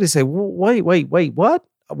responsibility to say, wait, what?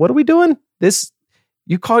 What are we doing?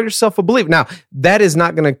 You call yourself a believer. Now, that is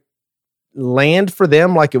not going to land for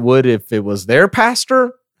them like it would if it was their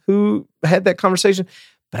pastor who had that conversation.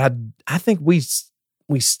 But I think we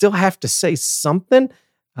still have to say something.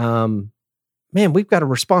 Man, we've got a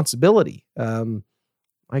responsibility.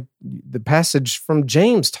 Like the passage from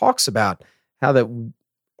James talks about how that,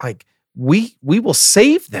 like, we will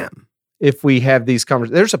save them if we have these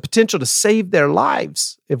conversations. There's a potential to save their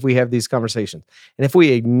lives if we have these conversations. And if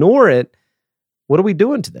we ignore it, what are we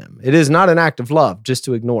doing to them? It is not an act of love just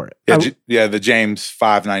to ignore it. The James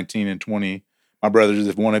 5:19 and 20. My brothers,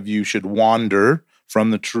 if one of you should wander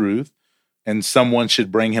from the truth and someone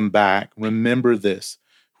should bring him back, remember this: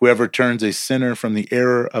 whoever turns a sinner from the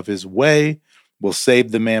error of his way will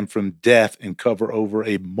save the man from death and cover over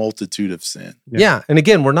a multitude of sin. Yeah. And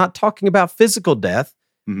again, we're not talking about physical death,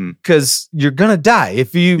 because you're going to die.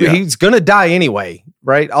 He's going to die anyway,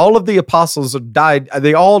 right? All of the apostles have died.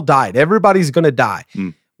 They all died. Everybody's going to die.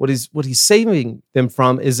 What he's saving them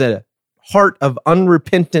from is a heart of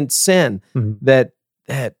unrepentant sin that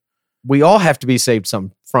we all have to be saved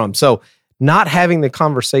from. So not having the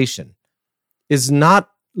conversation is not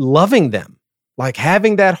loving them. Like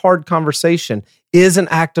having that hard conversation is an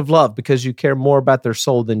act of love because you care more about their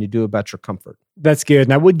soul than you do about your comfort. That's good.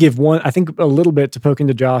 And I would give a little bit to poke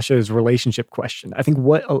into Josh's relationship question. I think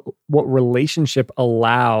what relationship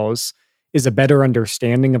allows is a better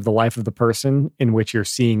understanding of the life of the person in which you're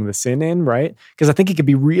seeing the sin in, right? Because I think it could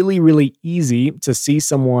be really, really easy to see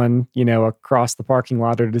someone, across the parking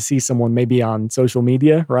lot, or to see someone maybe on social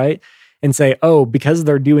media, right? And say, oh, because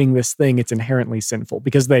they're doing this thing, it's inherently sinful.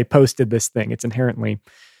 Because they posted this thing, it's inherently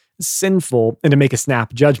sinful. And to make a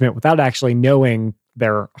snap judgment without actually knowing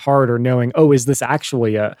their heart or knowing, oh, is this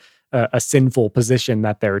actually a sinful position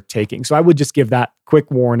that they're taking? So I would just give that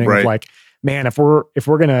quick warning of like, man, if we're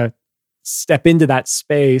going to step into that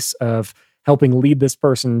space of helping lead this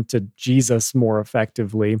person to Jesus more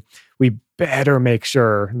effectively, we better make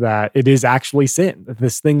sure that it is actually sin,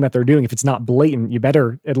 this thing that they're doing. If it's not blatant, you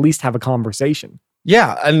better at least have a conversation.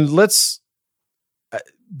 Yeah, and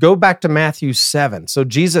go back to Matthew 7. So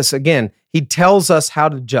Jesus, again, he tells us how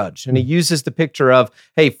to judge, and he uses the picture of,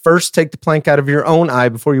 hey, first take the plank out of your own eye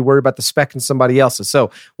before you worry about the speck in somebody else's.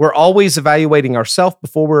 So we're always evaluating ourselves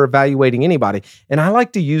before we're evaluating anybody. And I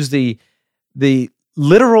like to use the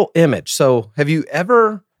literal image. So have you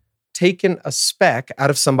ever taken a speck out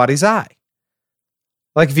of somebody's eye?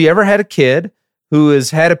 Like, if you ever had a kid who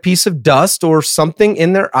has had a piece of dust or something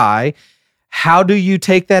in their eye, how do you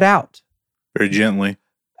take that out? Very gently.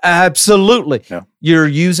 Absolutely. Yeah. You're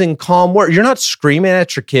using calm words. You're not screaming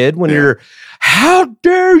at your kid when you're, how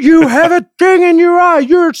dare you have a thing in your eye?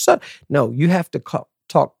 You're son. No, you have to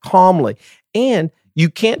talk calmly. And you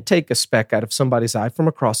can't take a speck out of somebody's eye from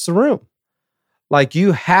across the room. Like,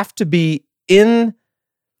 you have to be in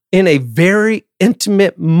a very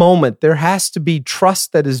intimate moment. There has to be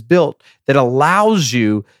trust that is built that allows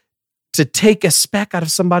you to take a speck out of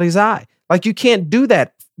somebody's eye. Like, you can't do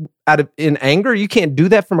that in anger. You can't do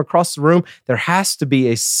that from across the room. There has to be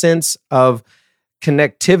a sense of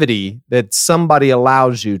connectivity that somebody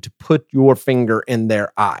allows you to put your finger in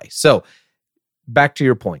their eye. So back to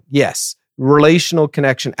your point. Yes, relational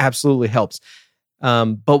connection absolutely helps.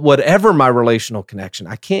 But whatever my relational connection,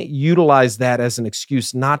 I can't utilize that as an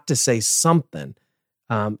excuse not to say something.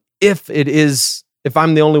 If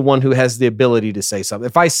I'm the only one who has the ability to say something,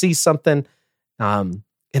 if I see something,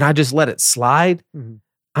 and I just let it slide,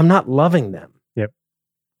 I'm not loving them. Yep.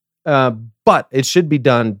 But it should be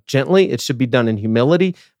done gently. It should be done in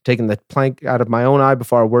humility, taking the plank out of my own eye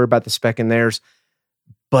before I worry about the speck in theirs.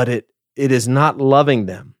 But it is not loving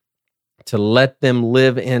them to let them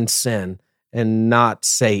live in sin and not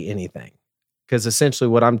say anything. Because essentially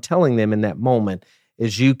what I'm telling them in that moment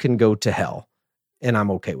is, you can go to hell, and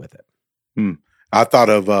I'm okay with it. I thought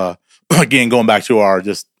of, again, going back to our,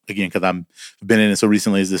 just again, because I've been in it so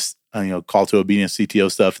recently, is this call to obedience,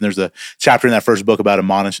 CTO stuff. And there's a chapter in that first book about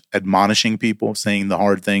admonishing people, saying the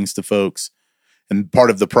hard things to folks. And part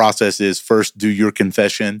of the process is, first do your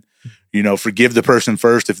confession. Forgive the person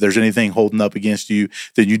first. If there's anything holding up against you,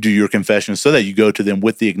 then you do your confession, so that you go to them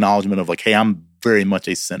with the acknowledgement of, like, hey, I'm very much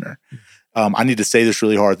a sinner. I need to say this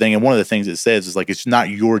really hard thing. And one of the things it says is, like, it's not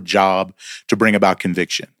your job to bring about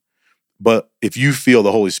conviction. But if you feel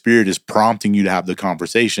the Holy Spirit is prompting you to have the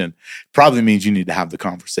conversation, probably means you need to have the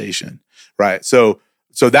conversation, right? So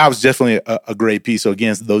that was definitely a great piece. So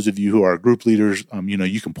again, those of you who are group leaders,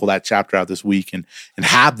 you can pull that chapter out this week and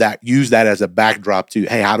have that, use that as a backdrop to,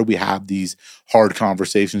 hey, how do we have these hard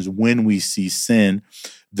conversations when we see sin?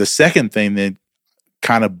 The second thing that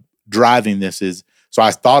kind of driving this is, so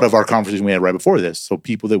I thought of our conversation we had right before this. So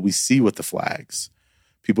people that we see with the flags,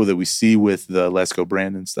 people that we see with the Let's Go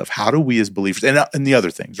Brandon stuff, how do we as believers, and the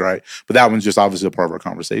other things, right? But that one's just obviously a part of our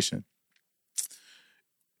conversation.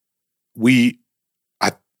 We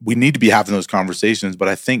need to be having those conversations, but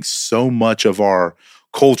I think so much of our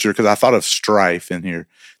culture, because I thought of strife in here,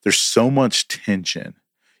 there's so much tension,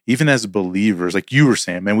 even as believers, like you were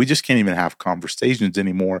saying, man, we just can't even have conversations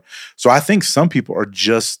anymore. So I think some people are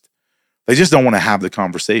they just don't want to have the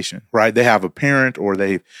conversation, right? They have a parent, or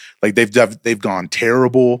they've gone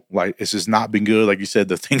terrible. Like, it's just not been good. Like you said,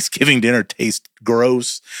 the Thanksgiving dinner tastes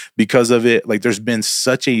gross because of it. Like, there's been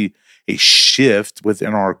such a shift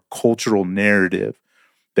within our cultural narrative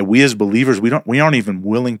that we as believers, we aren't even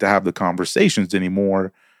willing to have the conversations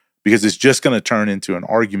anymore, because it's just going to turn into an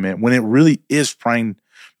argument when it really is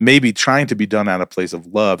maybe trying to be done out of a place of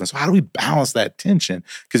love. And so how do we balance that tension?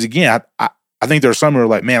 Because again, I think there are some who are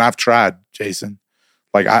like, man, I've tried, Jason.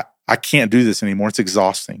 Like, I can't do this anymore. It's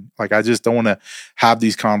exhausting. Like, I just don't want to have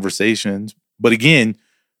these conversations. But again,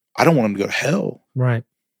 I don't want them to go to hell. Right.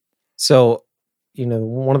 So,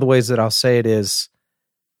 one of the ways that I'll say it is,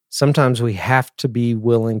 sometimes we have to be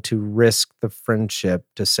willing to risk the friendship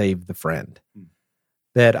to save the friend.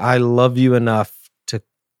 That I love you enough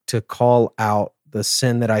to call out the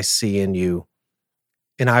sin that I see in you,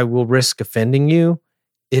 and I will risk offending you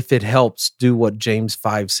if it helps do what James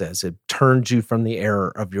 5 says. It turns you from the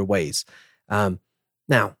error of your ways.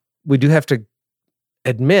 Now, we do have to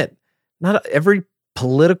admit, not every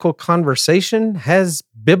political conversation has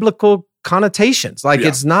biblical connotations. Like,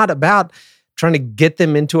 it's not about trying to get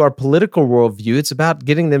them into our political worldview. It's about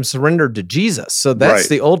getting them surrendered to Jesus. So that's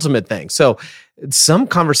the ultimate thing. So some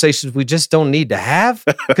conversations we just don't need to have,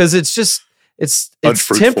 because it's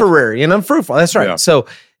temporary and unfruitful. That's right. Yeah. So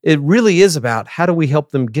it really is about, how do we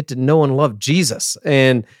help them get to know and love Jesus?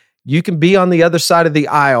 And you can be on the other side of the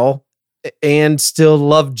aisle and still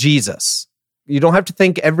love Jesus. You don't have to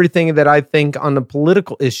think everything that I think on the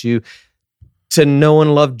political issue to know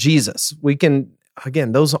and love Jesus. We can,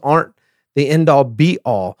 again, those aren't the end all be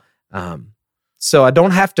all. So I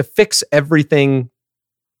don't have to fix everything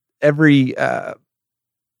every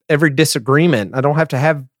disagreement. I don't have to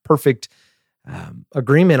have perfect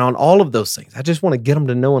agreement on all of those things. I just want to get them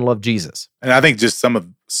to know and love Jesus. And I think just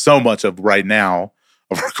so much of right now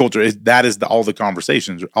of our culture all the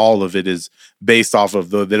conversations. All of it is based off of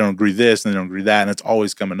they don't agree this and they don't agree that, and it's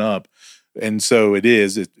always coming up. And so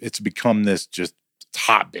it's become this just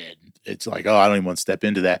hotbed. It's like, oh, I don't even want to step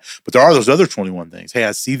into that. But there are those other 21 things. Hey,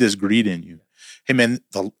 I see this greed in you. Hey, man,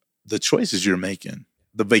 the choices you're making,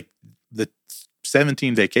 the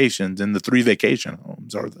 17 vacations and the 3 vacation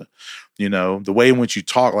homes, or the way in which you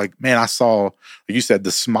talk. Like, man, I saw, like you said,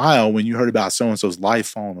 the smile when you heard about so-and-so's life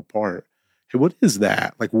falling apart. Hey, what is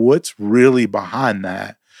that? Like, what's really behind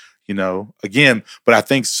that? Again, but I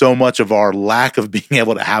think so much of our lack of being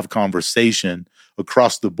able to have conversation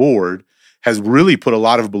across the board has really put a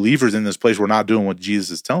lot of believers in this place. We're not doing what Jesus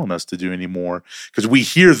is telling us to do anymore, because we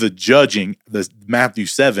hear the judging, the Matthew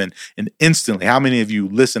 7, and instantly, how many of you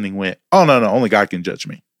listening went, oh, no, only God can judge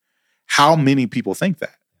me? How many people think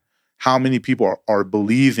that? How many people are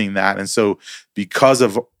believing that? And so because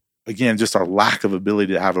of, again, just our lack of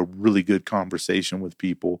ability to have a really good conversation with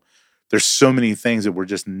people, there's so many things that we're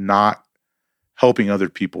just not helping other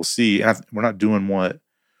people see. And we're not doing what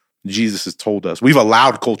Jesus has told us. We've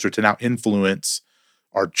allowed culture to now influence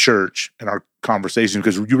our church and our conversation,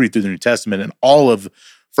 because you read through the New Testament and all of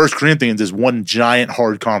 1 Corinthians is one giant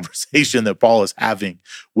hard conversation that Paul is having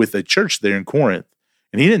with the church there in Corinth.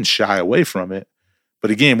 And he didn't shy away from it.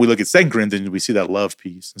 But again, we look at 2 Corinthians, we see that love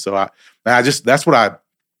piece. And so that's what I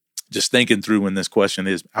just thinking through when this question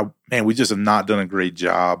is, we just have not done a great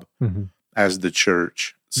job as the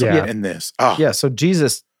church in this. Oh. Yeah, so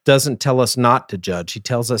Jesus doesn't tell us not to judge. He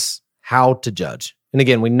tells us how to judge. And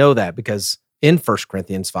again, we know that because in 1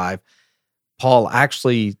 Corinthians 5, Paul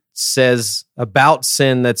actually says about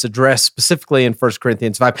sin that's addressed specifically in 1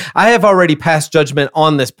 Corinthians 5, I have already passed judgment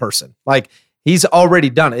on this person. Like, he's already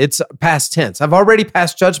done it. It's past tense. I've already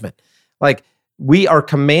passed judgment. Like, we are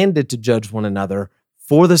commanded to judge one another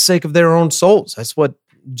for the sake of their own souls. That's what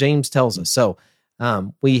James tells us. So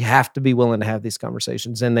we have to be willing to have these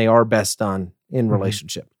conversations, and they are best done in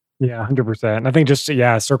relationship. Yeah, 100%. And I think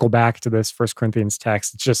circle back to this 1 Corinthians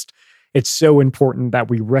text. It's so important that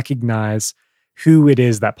we recognize who it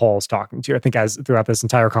is that Paul is talking to. I think throughout this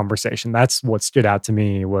entire conversation, that's what stood out to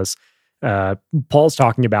me was Paul's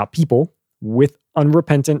talking about people with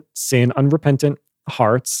unrepentant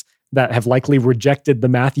hearts that have likely rejected the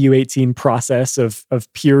Matthew 18 process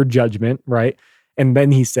of pure judgment, right? And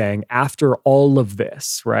then he's saying, after all of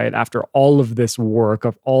this, right? After all of this work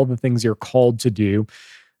of all the things you're called to do,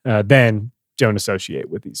 then don't associate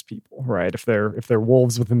with these people, right? If they're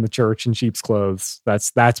wolves within the church in sheep's clothes,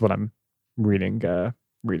 that's what I'm reading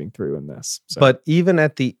through in this. So. But even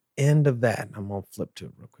at the end of that, I'm gonna flip to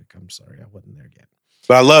it real quick. I'm sorry, I wasn't there yet.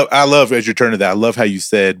 But I love as you turn to that, I love how you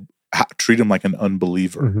said treat them like an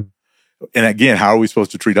unbeliever. And again, how are we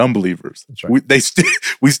supposed to treat unbelievers? That's right.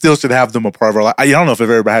 We still should have them a part of our life. I don't know if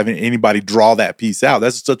I've ever had anybody draw that piece out.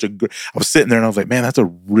 That's such a good. I was sitting there and I was like, man, that's a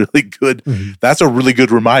really good. That's a really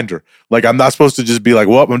good reminder. Like, I'm not supposed to just be like,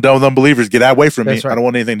 well, I'm done with unbelievers. Get away from me. Right. I don't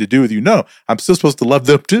want anything to do with you. No, I'm still supposed to love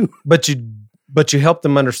them too. But you help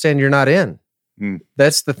them understand you're not in.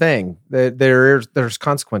 That's the thing. There's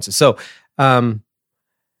consequences. So.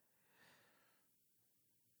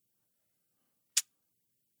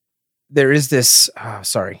 There is this,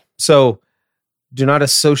 So do not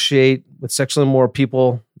associate with sexually immoral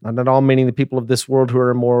people, not at all meaning the people of this world who are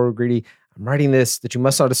immoral or greedy. I'm writing this, that you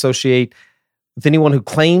must not associate with anyone who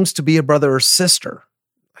claims to be a brother or sister.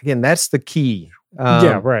 Again, that's the key.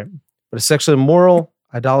 Right. But a sexually immoral,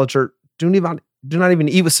 idolater, do not even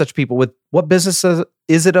eat with such people. With what business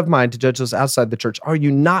is it of mine to judge those outside the church? Are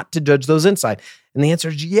you not to judge those inside? And the answer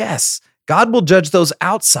is yes. God will judge those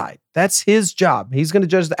outside. That's his job. He's going to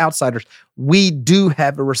judge the outsiders. We do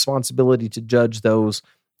have a responsibility to judge those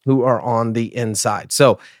who are on the inside.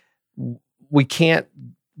 So we can't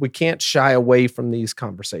shy away from these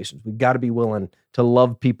conversations. We've got to be willing to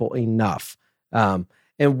love people enough. And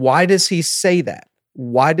why does he say that?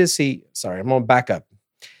 I'm going to back up.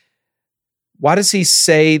 Why does he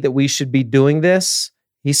say that we should be doing this?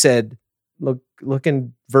 He said, look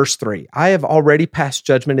in verse 3. I have already passed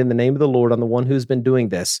judgment in the name of the Lord on the one who's been doing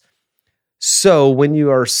this. So when you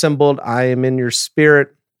are assembled, I am in your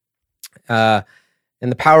spirit, and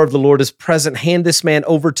the power of the Lord is present. Hand this man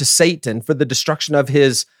over to Satan for the destruction of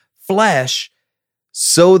his flesh,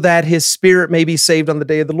 so that his spirit may be saved on the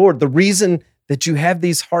day of the Lord. The reason that you have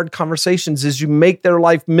these hard conversations is you make their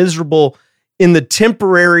life miserable in the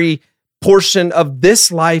temporary portion of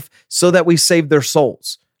this life so that we save their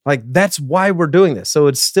souls. Like, that's why we're doing this. So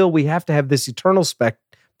it's still, we have to have this eternal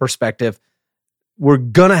perspective, we're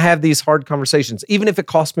going to have these hard conversations, even if it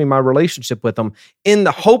costs me my relationship with them, in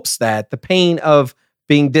the hopes that the pain of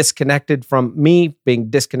being disconnected from me, being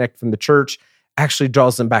disconnected from the church, actually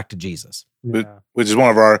draws them back to Jesus. Yeah. Which is one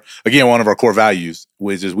of our core values,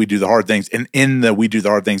 which is we do the hard things. And in the we do the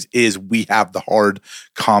hard things is we have the hard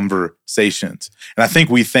conversations. And I think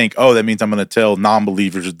we think, oh, that means I'm going to tell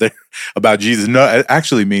non-believers about Jesus. No, it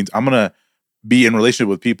actually means I'm going to be in relationship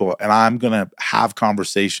with people and I'm going to have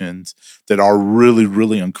conversations that are really,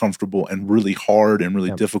 really uncomfortable and really hard and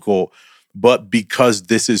really difficult. But because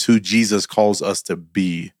this is who Jesus calls us to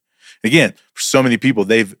be. Again, for so many people,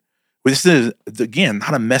 this is, again,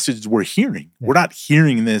 not a message we're hearing. Yeah. We're not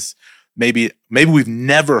hearing this. Maybe we've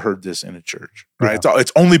never heard this in a church, right? Yeah.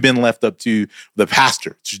 It's only been left up to the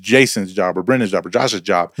pastor. It's Jason's job or Brendan's job or Josh's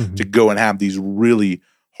job to go and have these really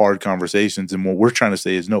hard conversations. And what we're trying to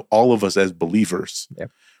say is, no, all of us as believers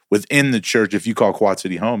within the church, if you call Quad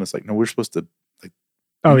City home, it's like, no, we're supposed to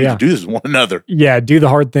do this with one another. Yeah, do the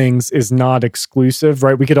hard things is not exclusive,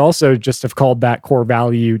 right? We could also just have called that core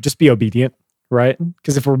value, just be obedient, right?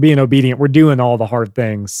 Because if we're being obedient, we're doing all the hard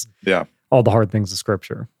things. Yeah. All the hard things of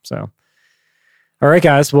Scripture. So, all right,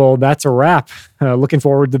 guys. Well, that's a wrap. Looking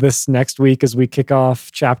forward to this next week as we kick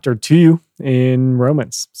off chapter 2 in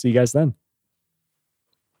Romans. See you guys then.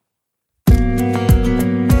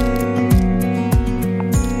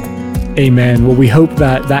 Amen. Well, we hope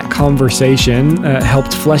that conversation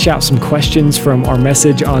helped flesh out some questions from our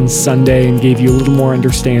message on Sunday and gave you a little more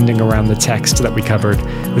understanding around the text that we covered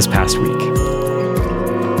this past week.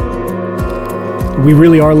 We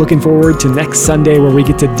really are looking forward to next Sunday where we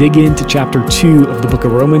get to dig into chapter 2 of the book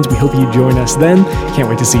of Romans. We hope you join us then. Can't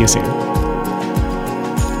wait to see you soon.